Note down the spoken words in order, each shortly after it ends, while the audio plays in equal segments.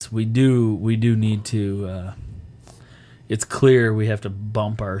yes, we do need to. It's clear we have to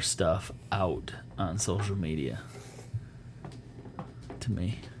bump our stuff out on social media. To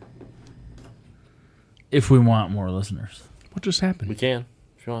me, if we want more listeners, what just happened? We can,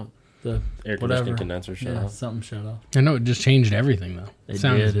 if you want. the Air conditioning condenser shut off. Something shut off. I know it just changed everything though. It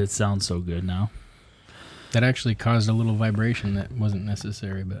did. It sounds so good now. That actually caused a little vibration that wasn't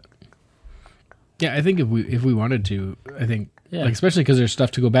necessary, but yeah, I think if we wanted to, I think like especially because there's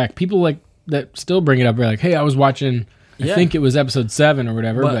stuff to go back. People like that still bring it up. They're like, hey, I was watching. I think it was episode 7 or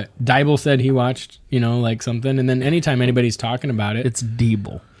whatever, but Dibble said he watched, like something, and then anytime anybody's talking about it, it's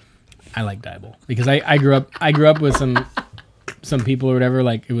Deeble. I like Dibble because I grew up with some people or whatever,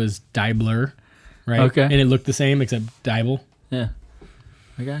 like it was Dibler, right? Okay, and it looked the same except Dibble. Yeah,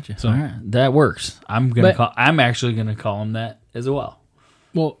 I got you. So all right. That works. I'm actually gonna call him that as well.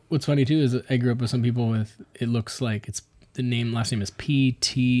 Well, what's funny too is I grew up with some people with it looks like it's the last name is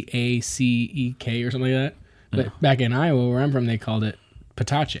Ptacek or something like that. But back in Iowa, where I'm from, they called it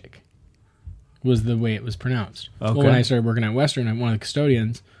Potachik, was the way it was pronounced. Okay. Well, when I started working at Western, I'm one of the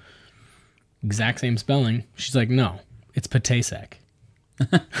custodians, exact same spelling. She's like, no, it's Potasek.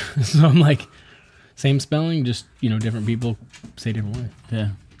 So I'm like, same spelling, just, different people say different way.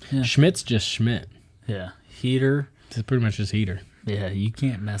 Yeah. Schmidt's just Schmidt. Yeah. Heater. It's pretty much just Heater. Yeah, you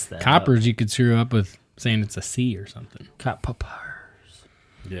can't mess that Coppers, up. You could screw up with saying it's a C or something. Coppers.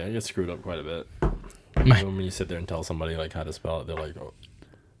 Yeah, I get screwed up quite a bit. When you sit there and tell somebody like how to spell it, they're like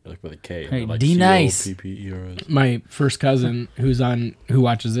with a K. Hey, like D nice. C-O-P-P-E-R-S. My first cousin who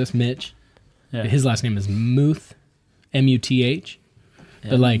watches this, Mitch. Yeah. His last name is Muth, M-U-T-H.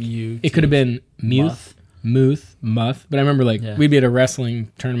 But it could have been Muth, Muth. But I remember we'd be at a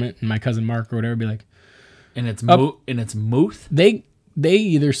wrestling tournament, and my cousin Mark or whatever would be like, and it's Muth. They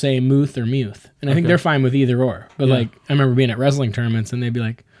either say Muth or Muth, and I think they're fine with either or. But I remember being at wrestling tournaments, and they'd be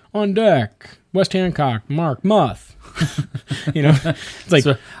like, on deck, West Hancock, Mark, Muth. It's like,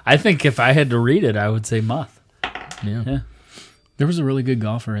 so I think if I had to read it, I would say Muth. Yeah. There was a really good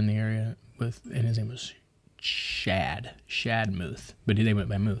golfer in the area and his name was Shad Muth, but they went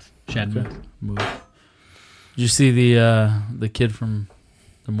by Muth. Shad Muth. Did you see the kid from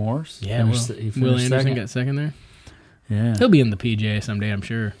the Moors? Yeah, Will Anderson got second there. Yeah, he'll be in the PGA someday, I'm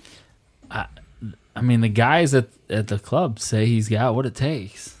sure. I mean, the guys at the club say he's got what it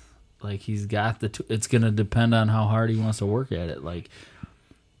takes. Like, he's got it's going to depend on how hard he wants to work at it. Like,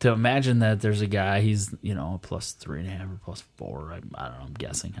 to imagine that there's a guy, he's, a plus 3.5 or plus 4. I don't know, I'm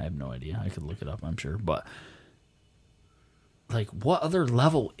guessing. I have no idea. I could look it up, I'm sure. But, what other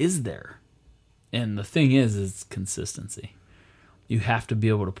level is there? And the thing is consistency. You have to be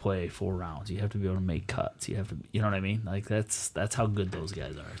able to play 4 rounds. You have to be able to make cuts. You have to, you know what I mean? That's how good those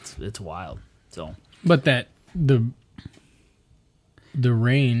guys are. It's wild. So, but the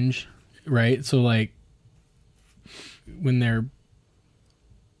range, right? So when they're,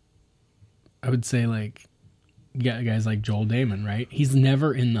 I would say you got guys like Joel Damon, right? He's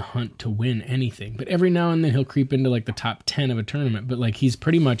never in the hunt to win anything, but every now and then he'll creep into the top 10 of a tournament. But he's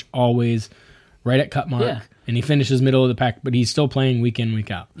pretty much always right at cut mark, and he finishes middle of the pack, but he's still playing week in,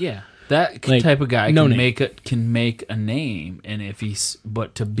 week out. Yeah. That type of guy can make a name, and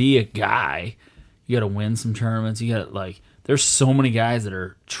but to be a guy, you got to win some tournaments. You got there's so many guys that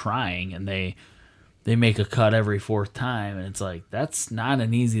are trying, and they make a cut every 4th time, and it's that's not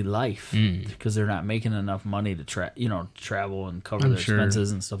an easy life because they're not making enough money to travel and cover their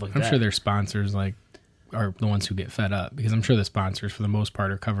expenses and stuff like that. I'm sure their sponsors are the ones who get fed up, because I'm sure the sponsors for the most part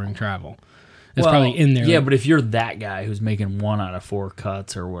are covering travel. That's probably in there. Yeah, but if you're that guy who's making 1 out of 4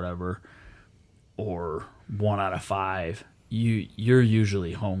 cuts or whatever, or 1 out of 5, you're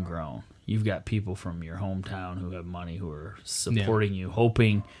usually homegrown. You've got people from your hometown who have money who are supporting you,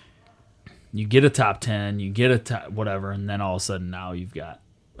 hoping you get a top 10, you get a top whatever, and then all of a sudden now you've got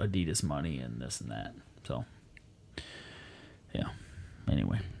Adidas money and this and that. So, yeah.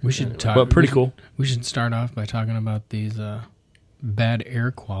 Anyway, we should talk. But pretty cool. We should start off by talking about these bad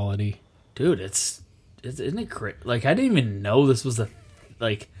air quality. Dude, isn't it crazy? I didn't even know this was I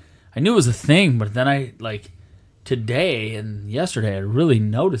knew it was a thing, but then I today and yesterday I really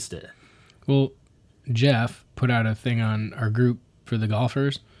noticed it. Well, Jeff put out a thing on our group for the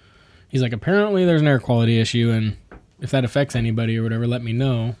golfers. He's like, apparently there's an air quality issue, and if that affects anybody or whatever, let me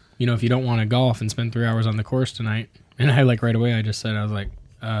know. If you don't want to golf and spend 3 hours on the course tonight. And I right away I just said, I was like,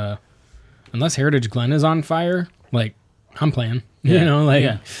 unless Heritage Glen is on fire, I'm playing.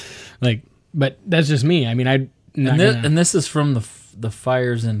 Yeah. But that's just me. I mean, and this is from the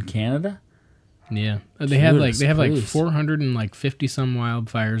fires in Canada. Yeah, they have 450 some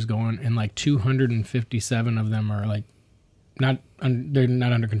wildfires going, and 257 of them are they're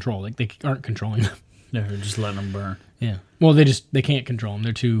not under control. Like they aren't controlling them. They're just letting them burn. Yeah. Well, they can't control them.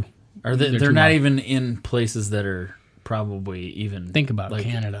 They're too. They're not even in places that are probably even. Think about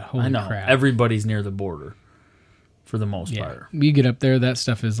Canada. Holy I know. Crap. Everybody's near the border for the most part. You get up there, that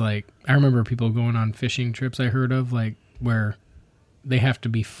stuff is like, I remember people going on fishing trips I heard of, like where they have to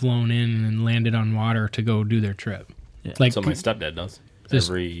be flown in and landed on water to go do their trip. Yeah. Like so my stepdad does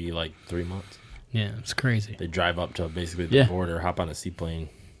every 3 months. Yeah, it's crazy. They drive up to basically the border, hop on a seaplane,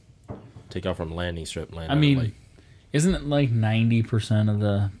 take off from landing strip, land on the lake. Isn't it like 90% of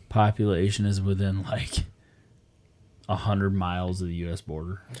the population is within 100 miles of the U.S.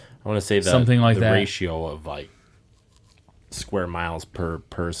 border? I want to say that something like the ratio of square miles per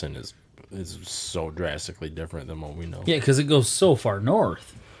person is so drastically different than what we know. Yeah, because it goes so far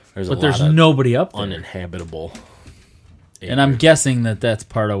north. There's nobody up there. Uninhabitable. And I'm guessing that's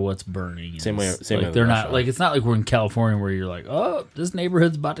part of what's burning. Same way. They're not it's not like we're in California where you're like, oh, this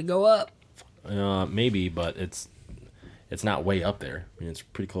neighborhood's about to go up. Maybe, but it's not way up there. I mean, it's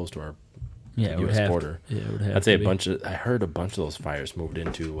pretty close to our U.S. border. It would have. I'd say I heard a bunch of those fires moved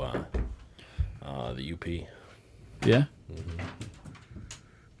into the UP. Yeah. Mm-hmm.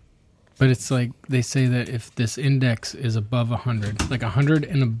 But it's like they say that if this index is above 100, 100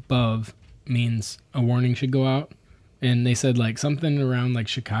 and above means a warning should go out. And they said something around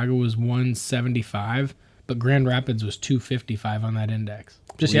Chicago was 175, but Grand Rapids was 255 on that index.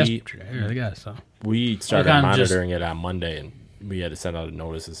 Just yesterday, I guess. So we started monitoring it on Monday, and we had to send out a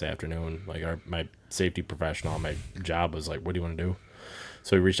notice this afternoon. My safety professional on my job was like, "What do you want to do?"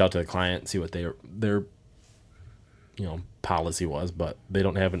 So we reached out to the client, see what their policy was, but they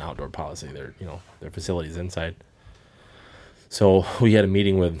don't have an outdoor policy. Their facility's inside. So we had a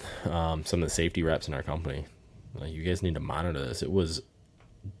meeting with some of the safety reps in our company. You guys need to monitor this.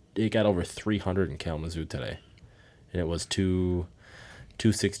 It got over 300 in Kalamazoo today, and it was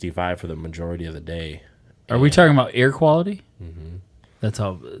 265 for the majority of the day. Are we talking about air quality? Mm-hmm. That's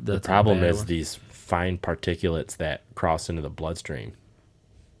how. The problem is these fine particulates that cross into the bloodstream.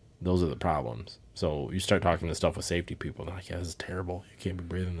 Those are the problems. So you start talking to stuff with safety people, they're like, yeah, this is terrible. You can't be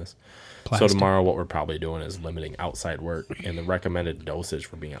breathing this. Plastic. So tomorrow what we're probably doing is limiting outside work, and the recommended dosage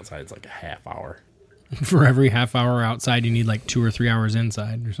for being outside is a half hour. For every half hour outside, you need 2 or 3 hours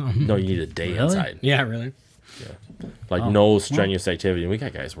inside or something. No, you need a day inside. Yeah, really? Yeah. No strenuous activity. And we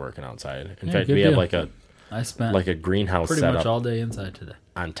got guys working outside. In fact, we have I spent a greenhouse pretty set much up all day inside today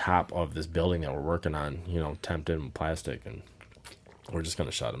on top of this building that we're working on, temped in plastic, and we're just going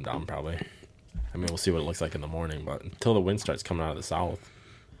to shut them down probably. I mean, we'll see what it looks like in the morning, but until the wind starts coming out of the south,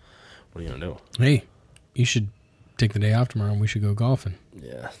 what are you going to do? Hey, you should take the day off tomorrow and we should go golfing.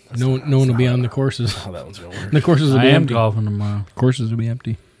 Yeah. No one will be on the courses. How that one's going to work. The courses will be empty. I am golfing tomorrow. Courses will be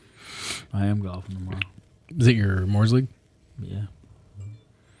empty. I am golfing tomorrow. Is it your Moores League? Yeah.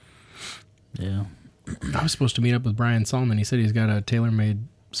 Yeah. I was supposed to meet up with Brian Solomon. He said he's got a tailor-made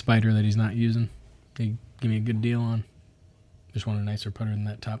spider that he's not using. He gave me a good deal on. Just want a nicer putter than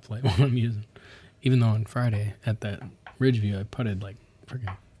that Top Flight one I'm using. Even though on Friday at that Ridgeview I putted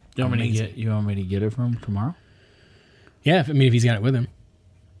freaking. You want me to get it from him tomorrow? Yeah, if he's got it with him.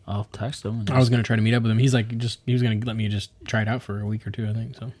 I'll text him. I was going to try to meet up with him. He's he was going to let me just try it out for a week or two, I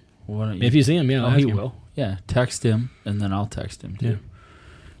think. So why don't if you see him, yeah, he will. Yeah, text him and then I'll text him too.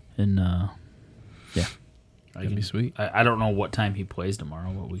 Yeah. And yeah, that'd be sweet. I don't know what time he plays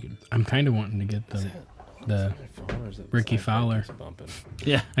tomorrow, but we can. I'm kind of wanting to get the Ricky Fowler.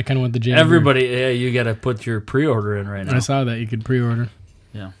 Yeah, I kind of want the Jay. Everybody, you got to put your pre-order in right now. I saw that you could pre-order.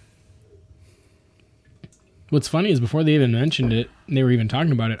 Yeah. What's funny is before they even mentioned it, they were even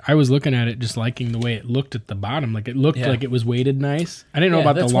talking about it, I was looking at it just liking the way it looked at the bottom. It looked like it was weighted nice. I didn't know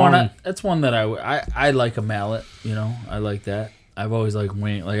about the long. That's one that I like a mallet, I like that. I've always liked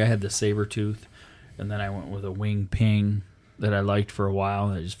wing. I had the saber tooth, and then I went with a wing ping that I liked for a while,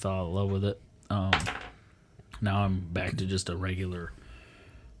 and I just fell in love with it. Now I'm back to just a regular,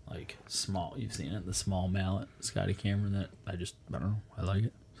 small, you've seen it, the small mallet, Scotty Cameron that I don't know, I like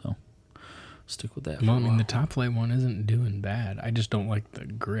it. So stick with that. Well, the Top Flight one isn't doing bad. I just don't like the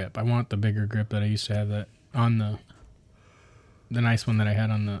grip. I want the bigger grip that I used to have that on the nice one that I had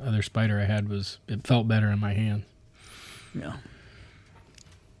on the other Spider I had it felt better in my hand. Yeah.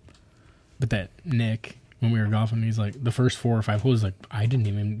 But that Nick, when we were golfing, he's the first 4 or 5 holes, I didn't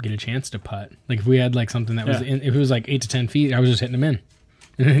even get a chance to putt. If we had something that was if it was 8 to 10 feet, I was just hitting them in.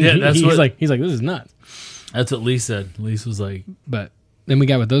 Yeah, he's like, this is nuts. That's what Lee said. Lee was but then we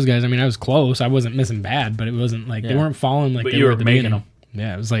got with those guys. I was close. I wasn't missing bad, but it wasn't they weren't falling but they you were at the making beginning. Them.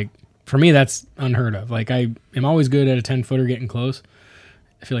 Yeah, it was for me, that's unheard of. I am always good at a 10-footer getting close.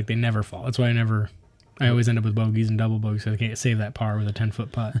 I feel they never fall. That's why I always end up with bogeys and double bogeys, so I can't save that par with a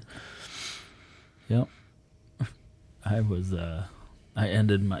 10-foot putt. Yep. I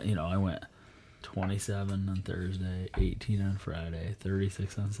ended my, I went 27 on Thursday, 18 on Friday,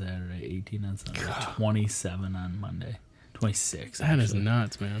 36 on Saturday, 18 on Sunday, 27 on Monday, 26. That is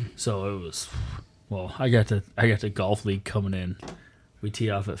nuts, man. So it was, I got to golf league coming in. We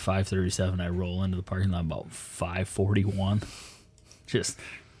tee off at 5:37. I roll into the parking lot about 5:41. Just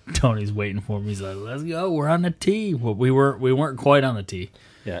Tony's waiting for me. He's like, "Let's go. We're on the tee." Well, we weren't quite on the tee.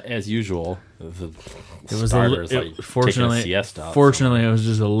 Yeah, as usual. It was fortunately taking a siesta. Fortunately, I was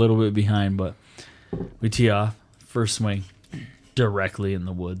just a little bit behind, but we tee off first swing directly in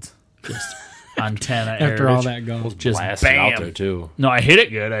the woods, just on 10 at after Heritage. all that golf, just blasted out there too. No, I hit it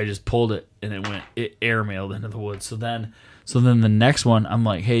good. I just pulled it and it airmailed into the woods. So then the next one, I'm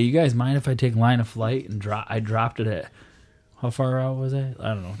like, "Hey, you guys mind if I take line of flight?" And I dropped it at, how far out was it?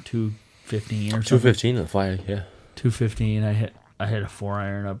 I don't know, 215 or something. 215 in the flag, yeah. 215. I hit a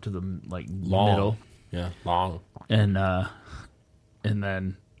 4-iron up to the long middle. Yeah, long. And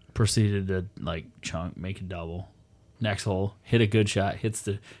then proceeded to chunk, make a double. Next hole, hit a good shot, hits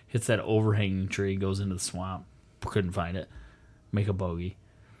that overhanging tree, goes into the swamp. Couldn't find it. Make a bogey.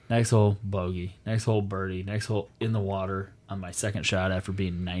 Next hole, bogey. Next hole, birdie. Next hole, in the water on my second shot after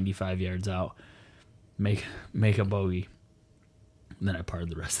being 95 yards out. Make a bogey. And then I parred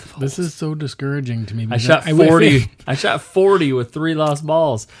the rest of the holes. This is so discouraging to me. I shot 40. I shot 40 with 3 lost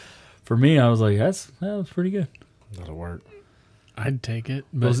balls. For me, I was like, that was pretty good. That'll work. I'd take it.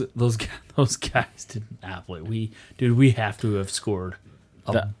 But those guys did not play. We have to have scored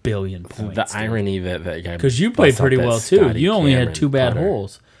a billion points. The irony that guy, because you played pretty well too. You only had 2 bad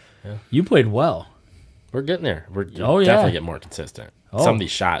holes. Yeah. You played well. We're getting there. We're definitely getting more consistent. Some of these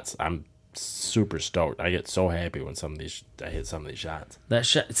shots, I'm super stoked. I get so happy when I hit some of these shots. That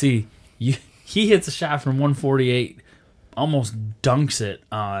shot, he hits a shot from 148, almost dunks it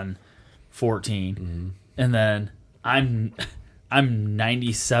on 14, and then I'm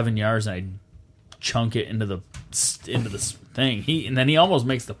 97 yards and I chunk it into the thing. And then he almost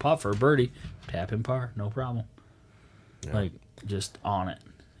makes the putt for a birdie. Tap in par, no problem. Yeah. Just on it.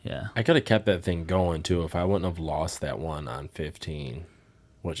 Yeah. I could have kept that thing going too if I wouldn't have lost that one on 15,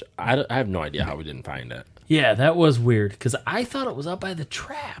 which I have no idea how we didn't find it. Yeah, that was weird because I thought it was up by the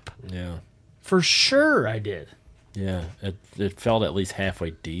trap. Yeah. For sure I did. Yeah, it felt at least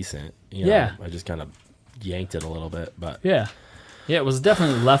halfway decent. Yeah. I just kind of yanked it a little bit, but yeah, it was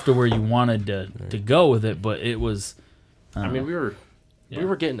definitely left to where you wanted to go with it, but it was. I mean, we were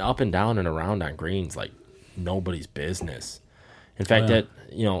getting up and down and around on greens like nobody's business. In fact,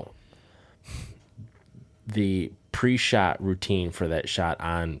 the pre-shot routine for that shot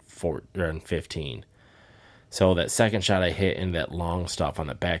on 15. So that second shot I hit in that long stuff on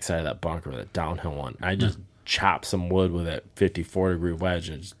the backside of that bunker, that downhill one, I just chopped some wood with that 54-degree wedge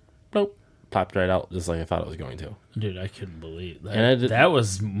and just popped right out just like I thought it was going to. Dude, I couldn't believe that.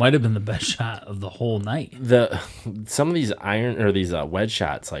 That might have been the best shot of the whole night. Some of these these wedge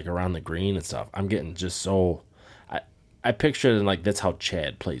shots around the green and stuff, I'm getting just so. I picture it in that's how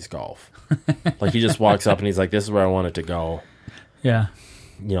Chad plays golf. He just walks up and he's like, "This is where I want it to go." Yeah.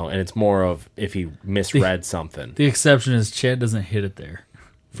 And it's more of if he misread something. The exception is Chad doesn't hit it there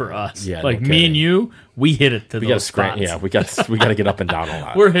for us. Yeah, me and you, we hit it to those spots. Yeah, we got to get up and down a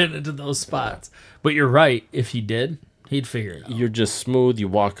lot. We're hitting it to those spots. But you're right. If he did, he'd figure it out. You're just smooth. You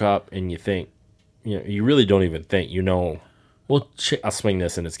walk up and you think, you really don't even think. Well, I'll swing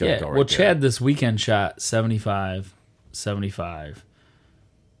this and it's going to go right Well, Chad this weekend shot 75, 75.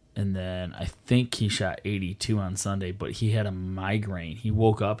 And then I think he shot 82 on Sunday, but he had a migraine. He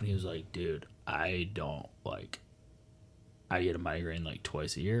woke up and he was like, "Dude, I get a migraine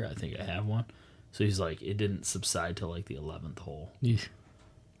twice a year. I think I have one." So he's like, it didn't subside till the 11th hole. Yeah.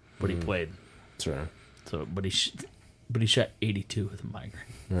 But he played. Sure. So, but he shot 82 with a migraine.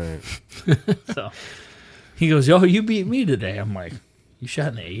 Right. So he goes, "Yo, you beat me today." I'm like, "You shot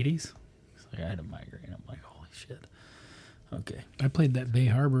in the 80s?" He's like, "I had a migraine." I'm like, "Holy shit." Okay. I played that Bay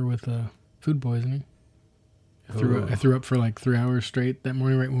Harbor with food poisoning. I threw up for 3 hours straight that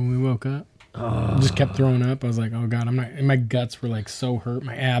morning right when we woke up. Just kept throwing up. I was like, "Oh God, I'm not." And my guts were so hurt.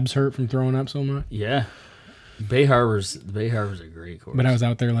 My abs hurt from throwing up so much. Yeah. Bay Harbor's a great course. But I was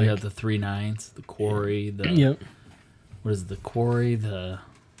out there we had the 3 nines, the quarry, Yep. What is it, the quarry, the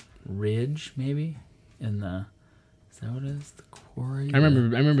ridge maybe, and is that what it is? The quarry. I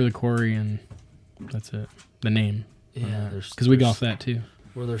remember the quarry, and that's it. The name. Yeah, because we golfed that too.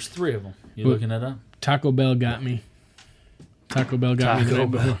 Well, there's 3 of them. You looking it up? Taco Bell got me. Taco Bell got me the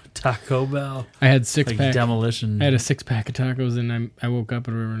night before. Taco Bell. I had 6-pack. Demolition. I had a 6-pack of tacos, and I woke up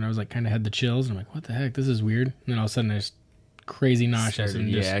and I was like, kind of had the chills. And I'm like, what the heck? This is weird. And then all of a sudden, I just crazy nauseous and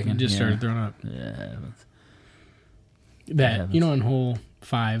just started throwing up. Yeah. That, on hole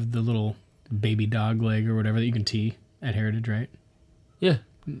 5, the little baby dog leg or whatever that you can tee at Heritage, right? Yeah.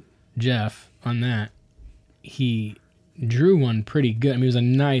 Jeff, on that, he drew one pretty good. I mean, it was a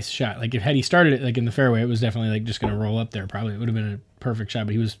nice shot. Like, had he started it like in the fairway, it was definitely like just going to roll up there. Probably it would have been a perfect shot,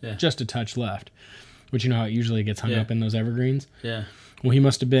 but he was just a touch left, which how it usually gets hung up in those evergreens. Yeah. Well, he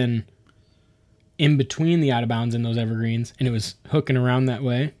must have been in between the out of bounds and those evergreens, and it was hooking around that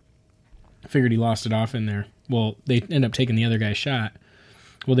way. I figured he lost it off in there. Well, they ended up taking the other guy's shot.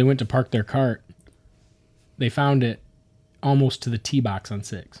 Well, they went to park their cart. They found it almost to the tee box on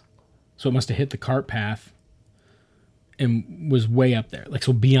 6. So it must have hit the cart path and was way up there. Like,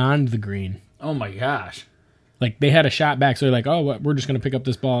 so beyond the green. Oh, my gosh. Like, they had a shot back, so they're like, oh, we're just going to pick up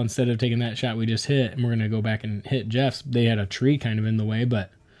this ball instead of taking that shot we just hit, and we're going to go back and hit Jeff's. They had a tree kind of in the way,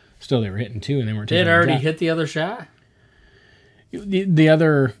 but still they were hitting 2, and they weren't taking They had already hit the other shot? The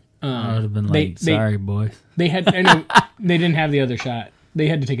other... I would have been like, sorry, boys. They had. they didn't have the other shot. They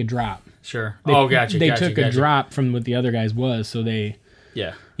had to take a drop. Sure. Gotcha. They took a drop from what the other guys was, so they.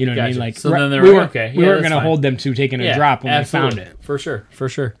 Yeah. You know what I mean? Like, so then we weren't going to hold them to taking a drop when they found it. For sure.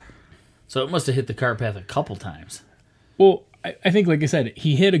 So it must have hit the cart path a couple times. Well, I think, like I said,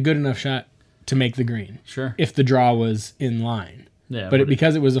 he hit a good enough shot to make the green. Sure. If the draw was in line. Yeah. But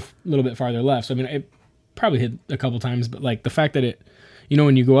because it was a little bit farther left, so I mean, it probably hit a couple times, but like the fact that it.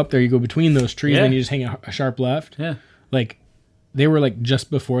 When you go up there, you go between those trees and you just hang a sharp left. Yeah. Like, they were like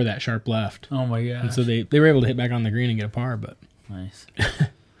just before that sharp left. Oh my gosh. And so they were able to hit back on the green and get a par, but. Nice.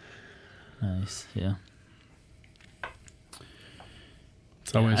 Nice, yeah.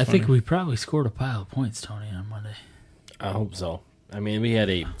 It's always I think we probably scored a pile of points, Tony, on Monday. I hope so. I mean, we had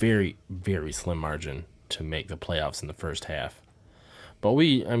a very, very slim margin to make the playoffs in the first half. But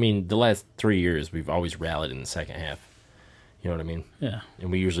the last 3 years, we've always rallied in the second half. You know what I mean? Yeah.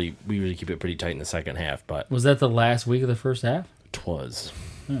 And we usually keep it pretty tight in the second half, but was that the last week of the first half? 'Twas.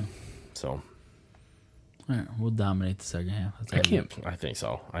 So. All right, we'll dominate the second half. I think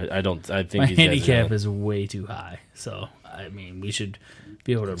so. I think my handicap is way too high. So I mean, we should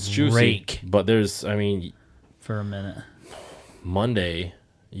be able to rake. But for a minute. Monday,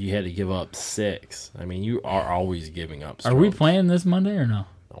 you had to give up 6. I mean, you are always giving up strokes. Are we playing this Monday or no?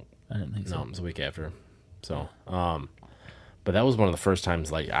 No, I didn't think so. No, it was a week after. So, but that was one of the first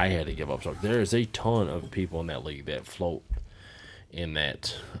times like I had to give up strokes. There is a ton of people in that league that float in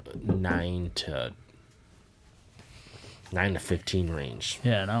that 9 to 15 range.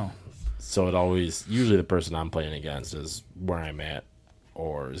 Yeah, I know. So usually the person I'm playing against is where I'm at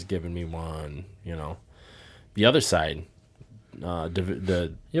or is giving me one, The other side, yeah,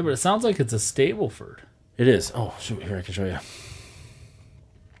 but it sounds like it's a Stableford. It is. Oh, shoot, here I can show you.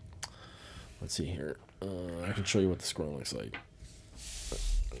 Let's see here. I can show you what the scoring looks like.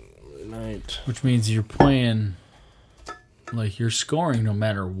 Which means you're playing, like you're scoring no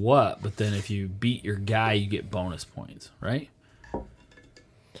matter what, but then if you beat your guy, you get bonus points, right?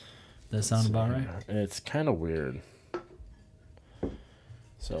 That sound about right? It's kind of weird.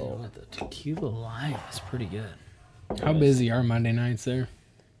 So the tequila lime is pretty good. How busy are Monday nights there?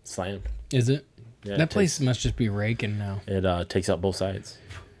 Slammed. Is it? Yeah, that place must just be raking now. It takes up both sides.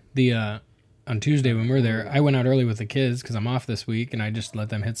 On Tuesday when we were there, I went out early with the kids because I'm off this week, and I just let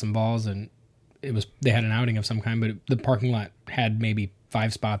them hit some balls, and they had an outing of some kind, but the parking lot had maybe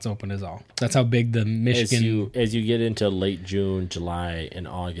 5 spots open is all. That's how big the Michigan... As you get into late June, July, and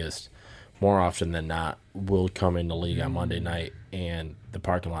August, more often than not, we'll come in the league on Monday night, and the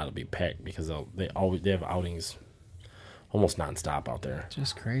parking lot will be packed because they have outings almost nonstop out there.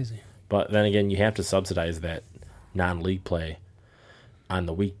 Just crazy. But then again, you have to subsidize that non-league play on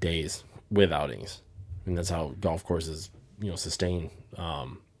the weekdays with outings, and that's how golf courses, sustain.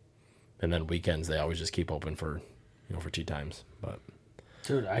 And then weekends they always just keep open for, for tee times. But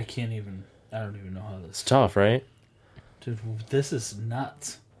dude, I don't even know how this. It's tough, right? Dude, this is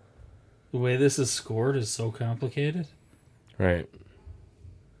nuts. The way this is scored is so complicated. Right.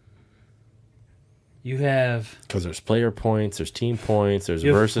 You have because there's player points, there's team points, there's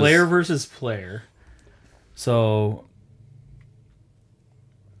player versus player. So.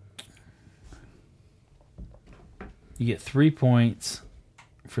 You get 3 points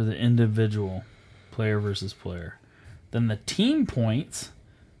for the individual player versus player. Then the team points,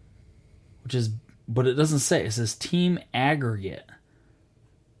 but it doesn't say. It says team aggregate.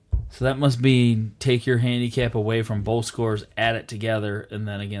 So that must be take your handicap away from both scores, add it together, and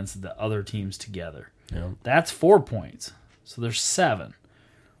then against the other teams together. Yeah. That's 4 points. So there's 7.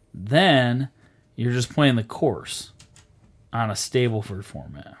 Then you're just playing the course on a Stableford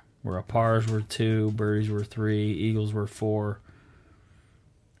format, where a pars were 2, birdies were 3, eagles were 4.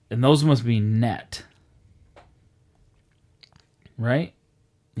 And those must be net. Right?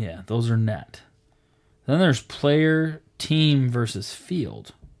 Yeah, those are net. Then there's player, team versus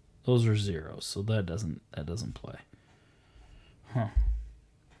field. Those are zeros, so that doesn't play. Huh.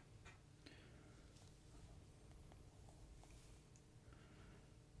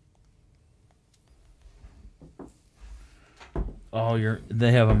 Oh,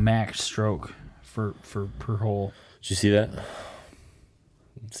 they have a max stroke for per hole. Did you see that?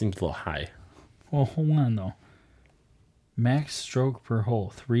 It seems a little high. Well, hold on though. Max stroke per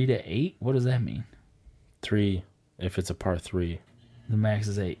hole, 3 to 8. What does that mean? 3 if it's a par 3. The max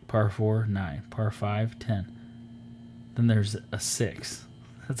is 8. Par 4, 9. Par 5, 10. Then there's a 6.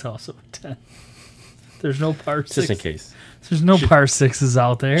 That's also a 10. There's no par 6. Just in case. There's no par 6s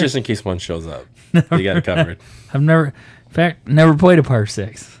out there. Just in case one shows up. You got it covered. I've never played a par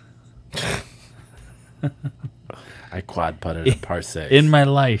 6. I quad putted a par 6 in my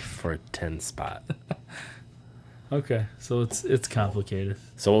life for a 10 spot. Okay, so it's complicated.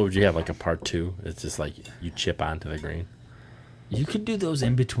 So what would you have, like a par 2? It's just like you chip onto the green. You could do those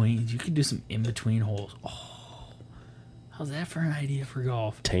in betweens. You could do some in between holes. Oh, how's that for an idea for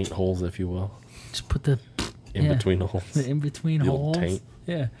golf? Taint holes, if you will. Just put the in between holes. The in between holes. Taint.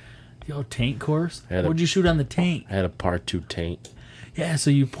 Yeah, the old taint course. What'd you shoot on the taint? I had a par 2 taint. Yeah, so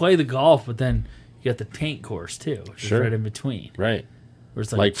you play the golf, but then you got the taint course too, which is right in between. Right. Where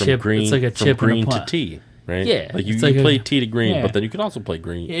it's like a chip. Green, it's like a chip from green and a putt. to tee. Right? Yeah. Like you play tee to green, but then you can also play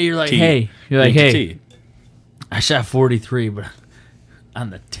green. Yeah, you're like, tee, hey, I shot 43, but on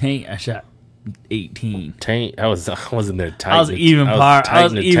the taint, I shot 18. Taint, I wasn't there tight. I was even par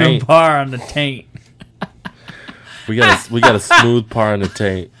on the taint. We got a smooth par on the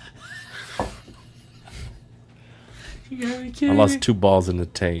taint. You gotta be kidding I lost 2 balls in the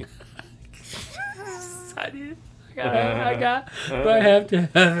taint. I did. But I have to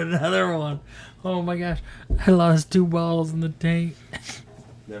have another one. Oh my gosh. I lost 2 balls in the tank.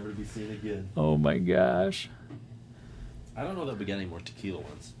 Never to be seen again. Oh my gosh. I don't know that we got any more tequila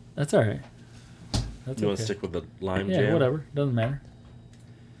ones. That's all right. You want to stick with the lime jam? Yeah, whatever. Doesn't matter.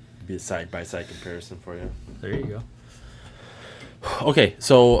 Be a side-by-side comparison for you. There you go. Okay,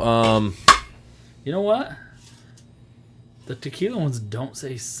 so... You know what? The tequila ones don't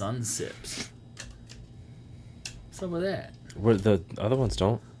say sun sips. What's up with that? Where the other ones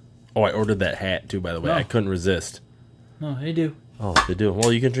don't? Oh, I ordered that hat, too, by the way. No. I couldn't resist. No, they do. Oh, they do.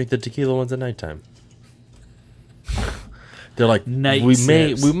 Well, you can drink the tequila ones at nighttime. They're like, we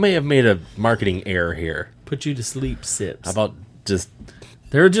may have made a marketing error here. Put you to sleep sips. How about just...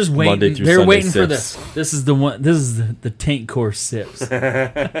 They're just waiting. They're Sunday waiting sips. for this. This is the one. This is the tank course sips. Wouldn't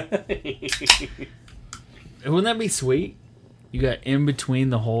that be sweet? You got in between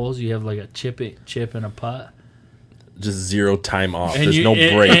the holes. You have like a chip and a putt. Just 0 time off. There's no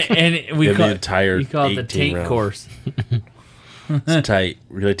break. And we call the entire. You call it the tank round. course. It's tight.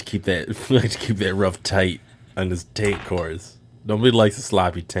 We like to keep that. We like to keep that rough tight on this tank course. Nobody likes a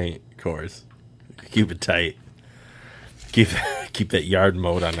sloppy tank course. Keep it tight. Keep that yard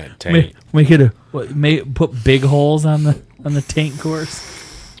mode on that tank. Put big holes on the tank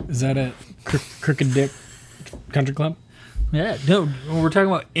course. Is that a Crooked Dick Country Club? Yeah, no, we're talking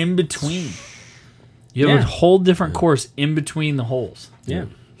about in between. You have a whole different course in between the holes. Yeah,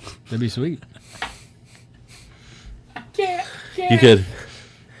 that'd be sweet. You could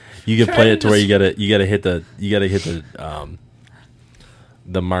play it to where you gotta hit the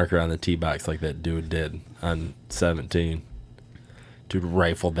marker on the tee box like that dude did on 17. Dude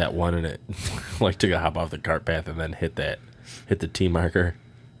rifled that one and it like took a hop off the cart path and then hit the tee marker.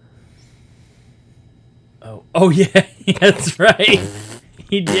 Oh yeah, that's right.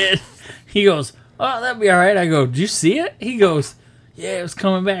 He did. He goes, "Oh, that'd be all right." I go, "Did you see it?" He goes, "Yeah, it was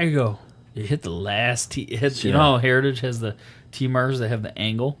coming back." I go, "It hit the last tee." You know how Heritage has the tee markers that have the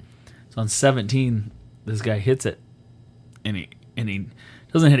angle. So on 17, this guy hits it, and he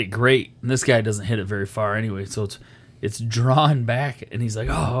doesn't hit it great. And this guy doesn't hit it very far anyway. So it's drawn back, and he's like,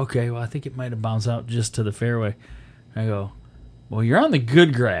 "Oh, okay. Well, I think it might have bounced out just to the fairway." I go, "Well, you're on the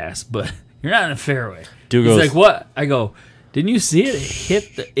good grass, but you're not in the fairway." Dude he's goes, like, "What?" I go, "Didn't you see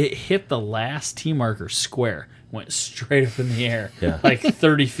it? It hit the last tee marker square, went straight up in the air, like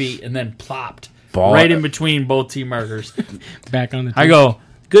 30 feet, and then plopped right in between both tee markers." Back on the tee. I go,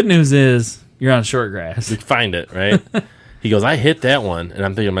 "Good news is you're on short grass." You find it, right? He goes, "I hit that one," and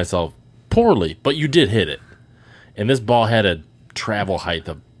I'm thinking to myself, poorly, but you did hit it. And this ball had a travel height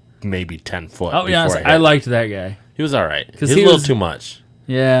of maybe 10 foot. Oh, yeah, I liked that guy. He was all right. Because he was a little too much.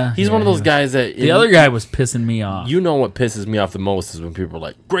 Yeah. He's one of those guys that... The other guy was pissing me off. You know what pisses me off the most is when people are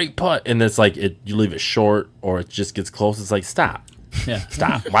like, great putt. And it's like, you leave it short or it just gets close. It's like, stop. Yeah.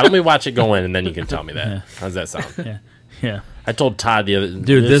 Stop. Why don't we watch it go in and then you can tell me that? Yeah. How's that sound? Yeah. Yeah. I told Todd the other...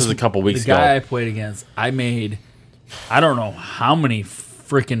 Dude, this was a couple weeks ago. The guy I played against, I made... I don't know how many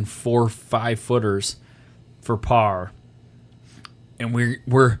freaking 4-5 footers for par. And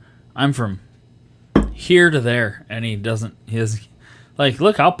I'm from here to there. And he has... Like,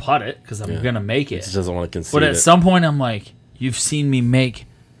 look, I'll putt it because I'm going to make it. He just doesn't want to concede But at some point, I'm like, you've seen me make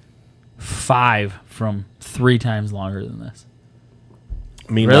 5 from 3 times longer than this.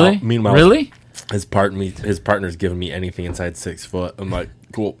 Meanwhile, really? His partner's giving me anything inside 6 foot. I'm like,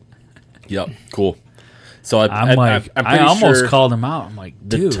 cool. Yep, cool. So I'm almost called him out. I'm like,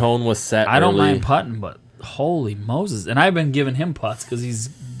 dude. The tone was set I don't mind putting, but holy Moses. And I've been giving him putts because he's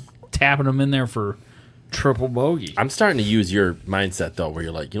tapping them in there for... triple bogey. I'm starting to use your mindset though, where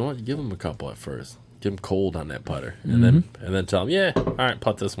you're like, you know what, give him a couple at first, give him cold on that putter, and then tell him, yeah, all right,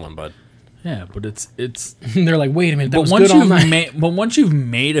 putt this one, bud. Yeah, but it's they're like, wait a minute, that was good all night. But once you've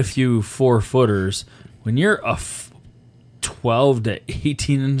made a few 4-footers, when you're 12 to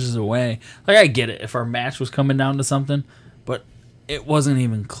 18 inches away, like I get it if our match was coming down to something, but it wasn't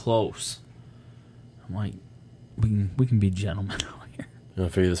even close. I'm like, we can be gentlemen. You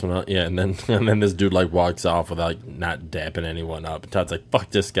want to figure this one out? Yeah, and then this dude like walks off with like not dapping anyone up. And Todd's like, fuck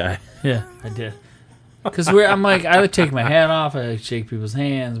this guy. Yeah, I did. Because I'm like, I would take my hat off, I would shake people's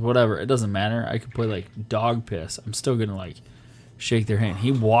hands, whatever. It doesn't matter. I could play like dog piss. I'm still going to like shake their hand.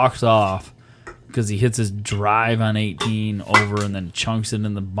 He walks off because he hits his drive on 18 over and then chunks it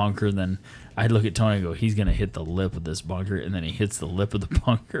in the bunker. And then I look at Tony and go, he's going to hit the lip of this bunker. And then he hits the lip of the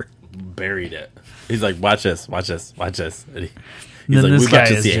bunker. Buried it. He's like, watch this. And he's like, we're about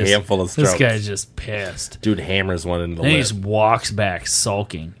to see a handful of strokes. This guy's just pissed. Dude hammers one in the lip. Then he just walks back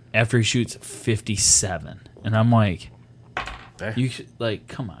sulking after he shoots 57. And I'm like, you should, like,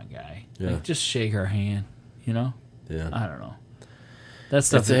 come on, guy. Yeah. Like, just shake our hand, you know? Yeah. I don't know. That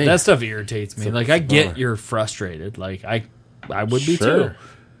stuff irritates me. Like, I get you're frustrated. Like, I would be too.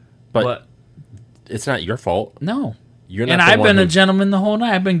 But it's not your fault. No. You're not. And I've been a gentleman the whole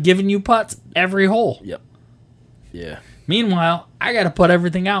night. I've been giving you putts every hole. Yep. Yeah. Meanwhile, I got to put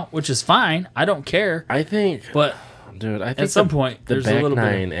everything out, which is fine. I don't care. I think, but dude, at some point, the there's back a little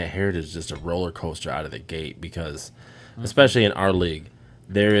nine at Heritage is just a roller coaster out of the gate because, especially in our league,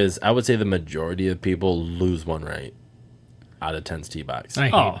 I would say the majority of people lose one right out of 10's tee box. I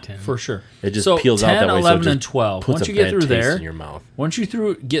hate 10. For sure. It just peels 10, out that 11, way. So and 12. Once you get through there, in your mouth. Once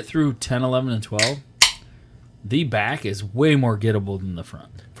you get through 10, 11, and 12, the back is way more gettable than the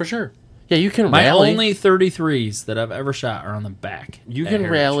front. For sure. Yeah, you can My rally. only 33s that I've ever shot are on the back. You can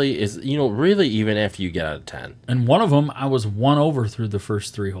rally really even after you get out of 10. And one of them, I was 1 over through the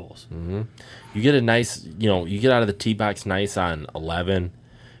first 3 holes. Mm-hmm. You get a nice, you get out of the tee box nice on 11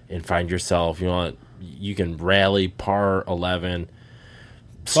 and find yourself, you can rally par 11,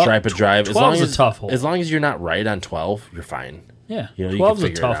 stripe a drive. 12 is a tough hole. As long as you're not right on 12, you're fine. Yeah, you 12 is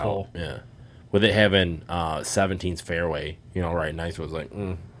can a tough hole. Yeah, with it having 17's fairway, right nice was like.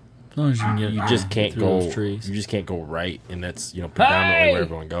 As long as you can get you just can't through go. those trees. You just can't go right, and that's predominantly where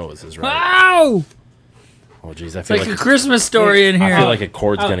everyone goes is right. Ow! Oh jeez, I It's feel like a Christmas story in here. I feel like a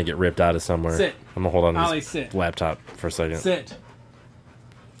cord's gonna get ripped out of somewhere. Sit. I'm gonna hold on to Ollie, this sit. laptop for a second. Sit.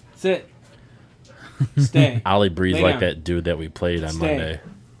 Stay. Ollie breathes Lay like down. that dude that we played on Monday.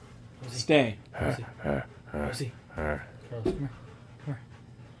 Stay. Rosie. Carlos, come here.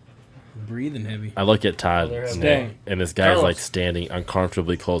 Breathing heavy. I look at Todd Stay. and this guy's Carlos. like standing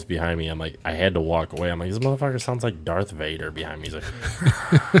uncomfortably close behind me. I'm like, I had to walk away. I'm like, this motherfucker sounds like Darth Vader behind me. He's like,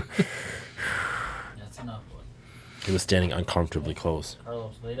 That's enough. he was standing uncomfortably close.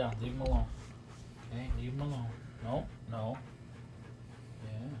 Carlos, lay down. Leave him alone. Okay, leave him alone. No.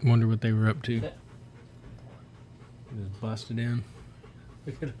 Yeah. Wonder what they were up to. Just busted in.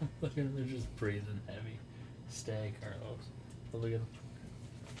 Look at him. They're just breathing heavy. Stay, Carlos. Look at him.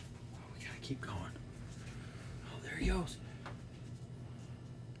 Oh, we gotta keep going. Oh, there he goes.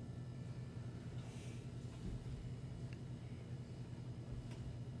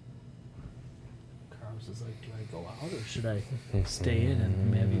 Carlos is like, do I go out or should I stay in and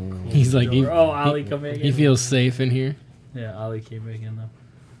maybe close He's the like, door? Ollie come back in. He feels safe in here. Yeah, Ollie came back in though.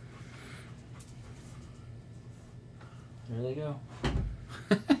 There they go.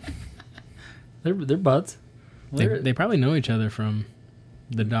 they're buds. They probably know each other from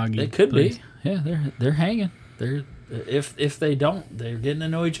the doggy. They could place. be. Yeah, they're hanging. If they don't, they're getting to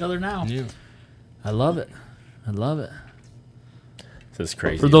know each other now. Yeah. I love it. So is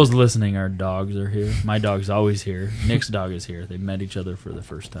crazy. For those listening, our dogs are here. My dog's always here. Nick's dog is here. They met each other for the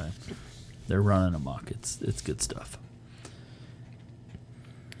first time. They're running amok. It's good stuff.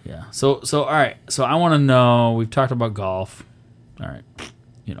 Yeah. So all right. So I want to know. We've talked about golf. All right.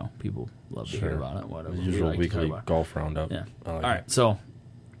 You know, people love to hear about it. Whatever. The usual weekly golf roundup. Yeah. All right. So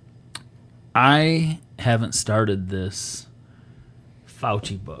I haven't started this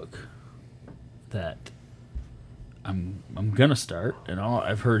Fauci book that I'm gonna start, and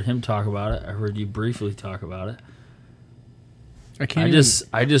I've heard him talk about it. I heard you briefly talk about it.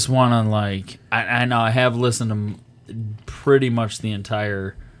 I just want to, like, I know I have listened to pretty much the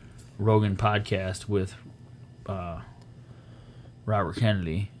entire Rogan podcast with Robert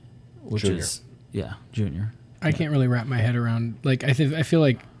Kennedy, which Junior. is Junior. I can't really wrap my head around, like, I feel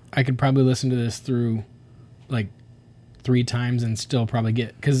like I could probably listen to this through like 3 times and still probably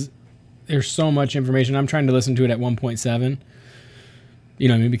get, because there's so much information. I'm trying to listen to it at 1.7. You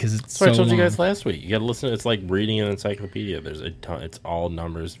know what I mean? Because it's so I told long. you guys last week. You got to listen. It's like reading an encyclopedia. There's a ton. It's all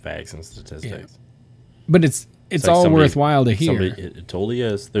numbers, facts, and statistics. Yeah. But it's like all worthwhile to hear. It totally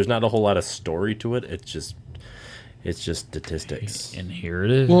is. There's not a whole lot of story to it. It's just statistics. And here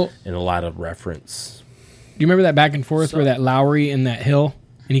it is. Well, and a lot of reference. Do you remember that back and forth where that Lowry and that Hill,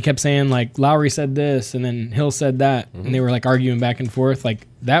 and he kept saying, like, Lowry said this and then Hill said that, and they were like arguing back and forth? Like,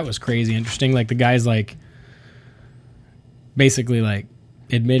 that was crazy interesting. Like, the guy's like basically like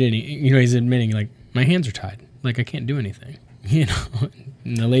admitted, you know, he's admitting, like, my hands are tied, like, I can't do anything, you know.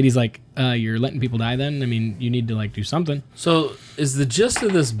 And the lady's like, you're letting people die then? I mean, you need to, like, do something. So is the gist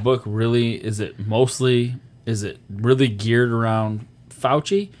of this book really, is it really geared around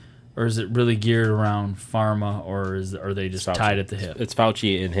Fauci, or is it really geared around pharma, or are they just tied at the hip? It's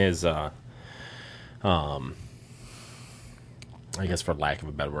Fauci in his I guess, for lack of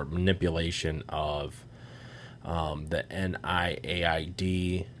a better word, manipulation of the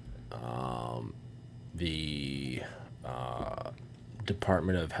NIAID, the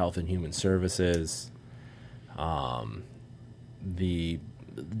Department of Health and Human Services, the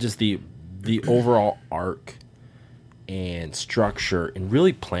overall arc and structure and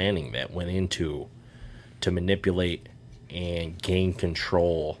really planning that went into to manipulate and gain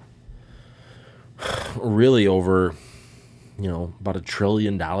control really over, you know, about $1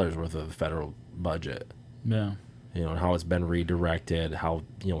 trillion worth of the federal budget. Yeah. You know, and how it's been redirected, how,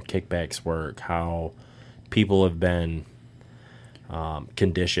 you know, kickbacks work, how people have been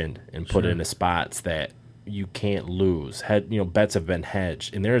conditioned and put into spots that you can't lose. Bets have been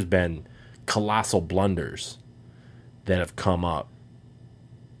hedged, and there's been colossal blunders that have come up,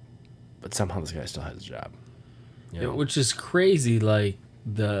 but somehow this guy still has a job. You know? Which is crazy. Like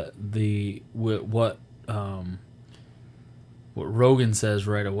what Rogan says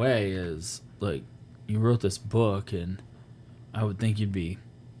right away is, like, you wrote this book, and I would think you'd be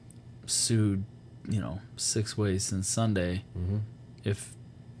sued, 6 ways since Sunday, if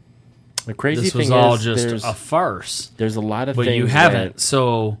the crazy this thing was all is just a farce. There's a lot of but things, you haven't.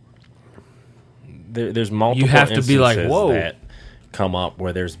 So there's multiple. You have to be like, whoa, that come up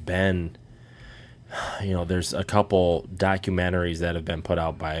where there's been, there's a couple documentaries that have been put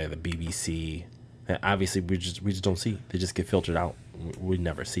out by the BBC that obviously we just don't see. They just get filtered out. We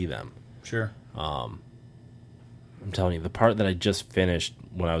never see them. Sure. I'm telling you, the part that I just finished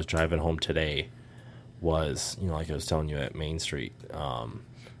when I was driving home today was, like I was telling you at Main Street,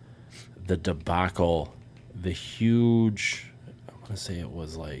 the debacle, the huge, I want to say it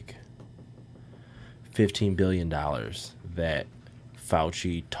was like $15 billion that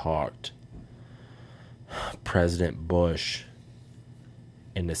Fauci talked President Bush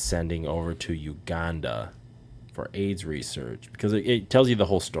into sending over to Uganda for AIDS research, because it tells you the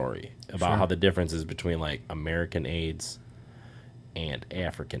whole story about how the differences between, like, American AIDS and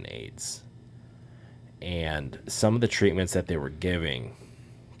African AIDS, and some of the treatments that they were giving.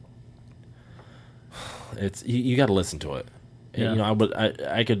 It's you got to listen to it. Yeah. And,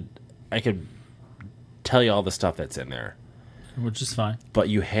 I could tell you all the stuff that's in there, which is fine. But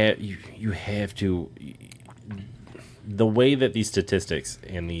you have to, the way that these statistics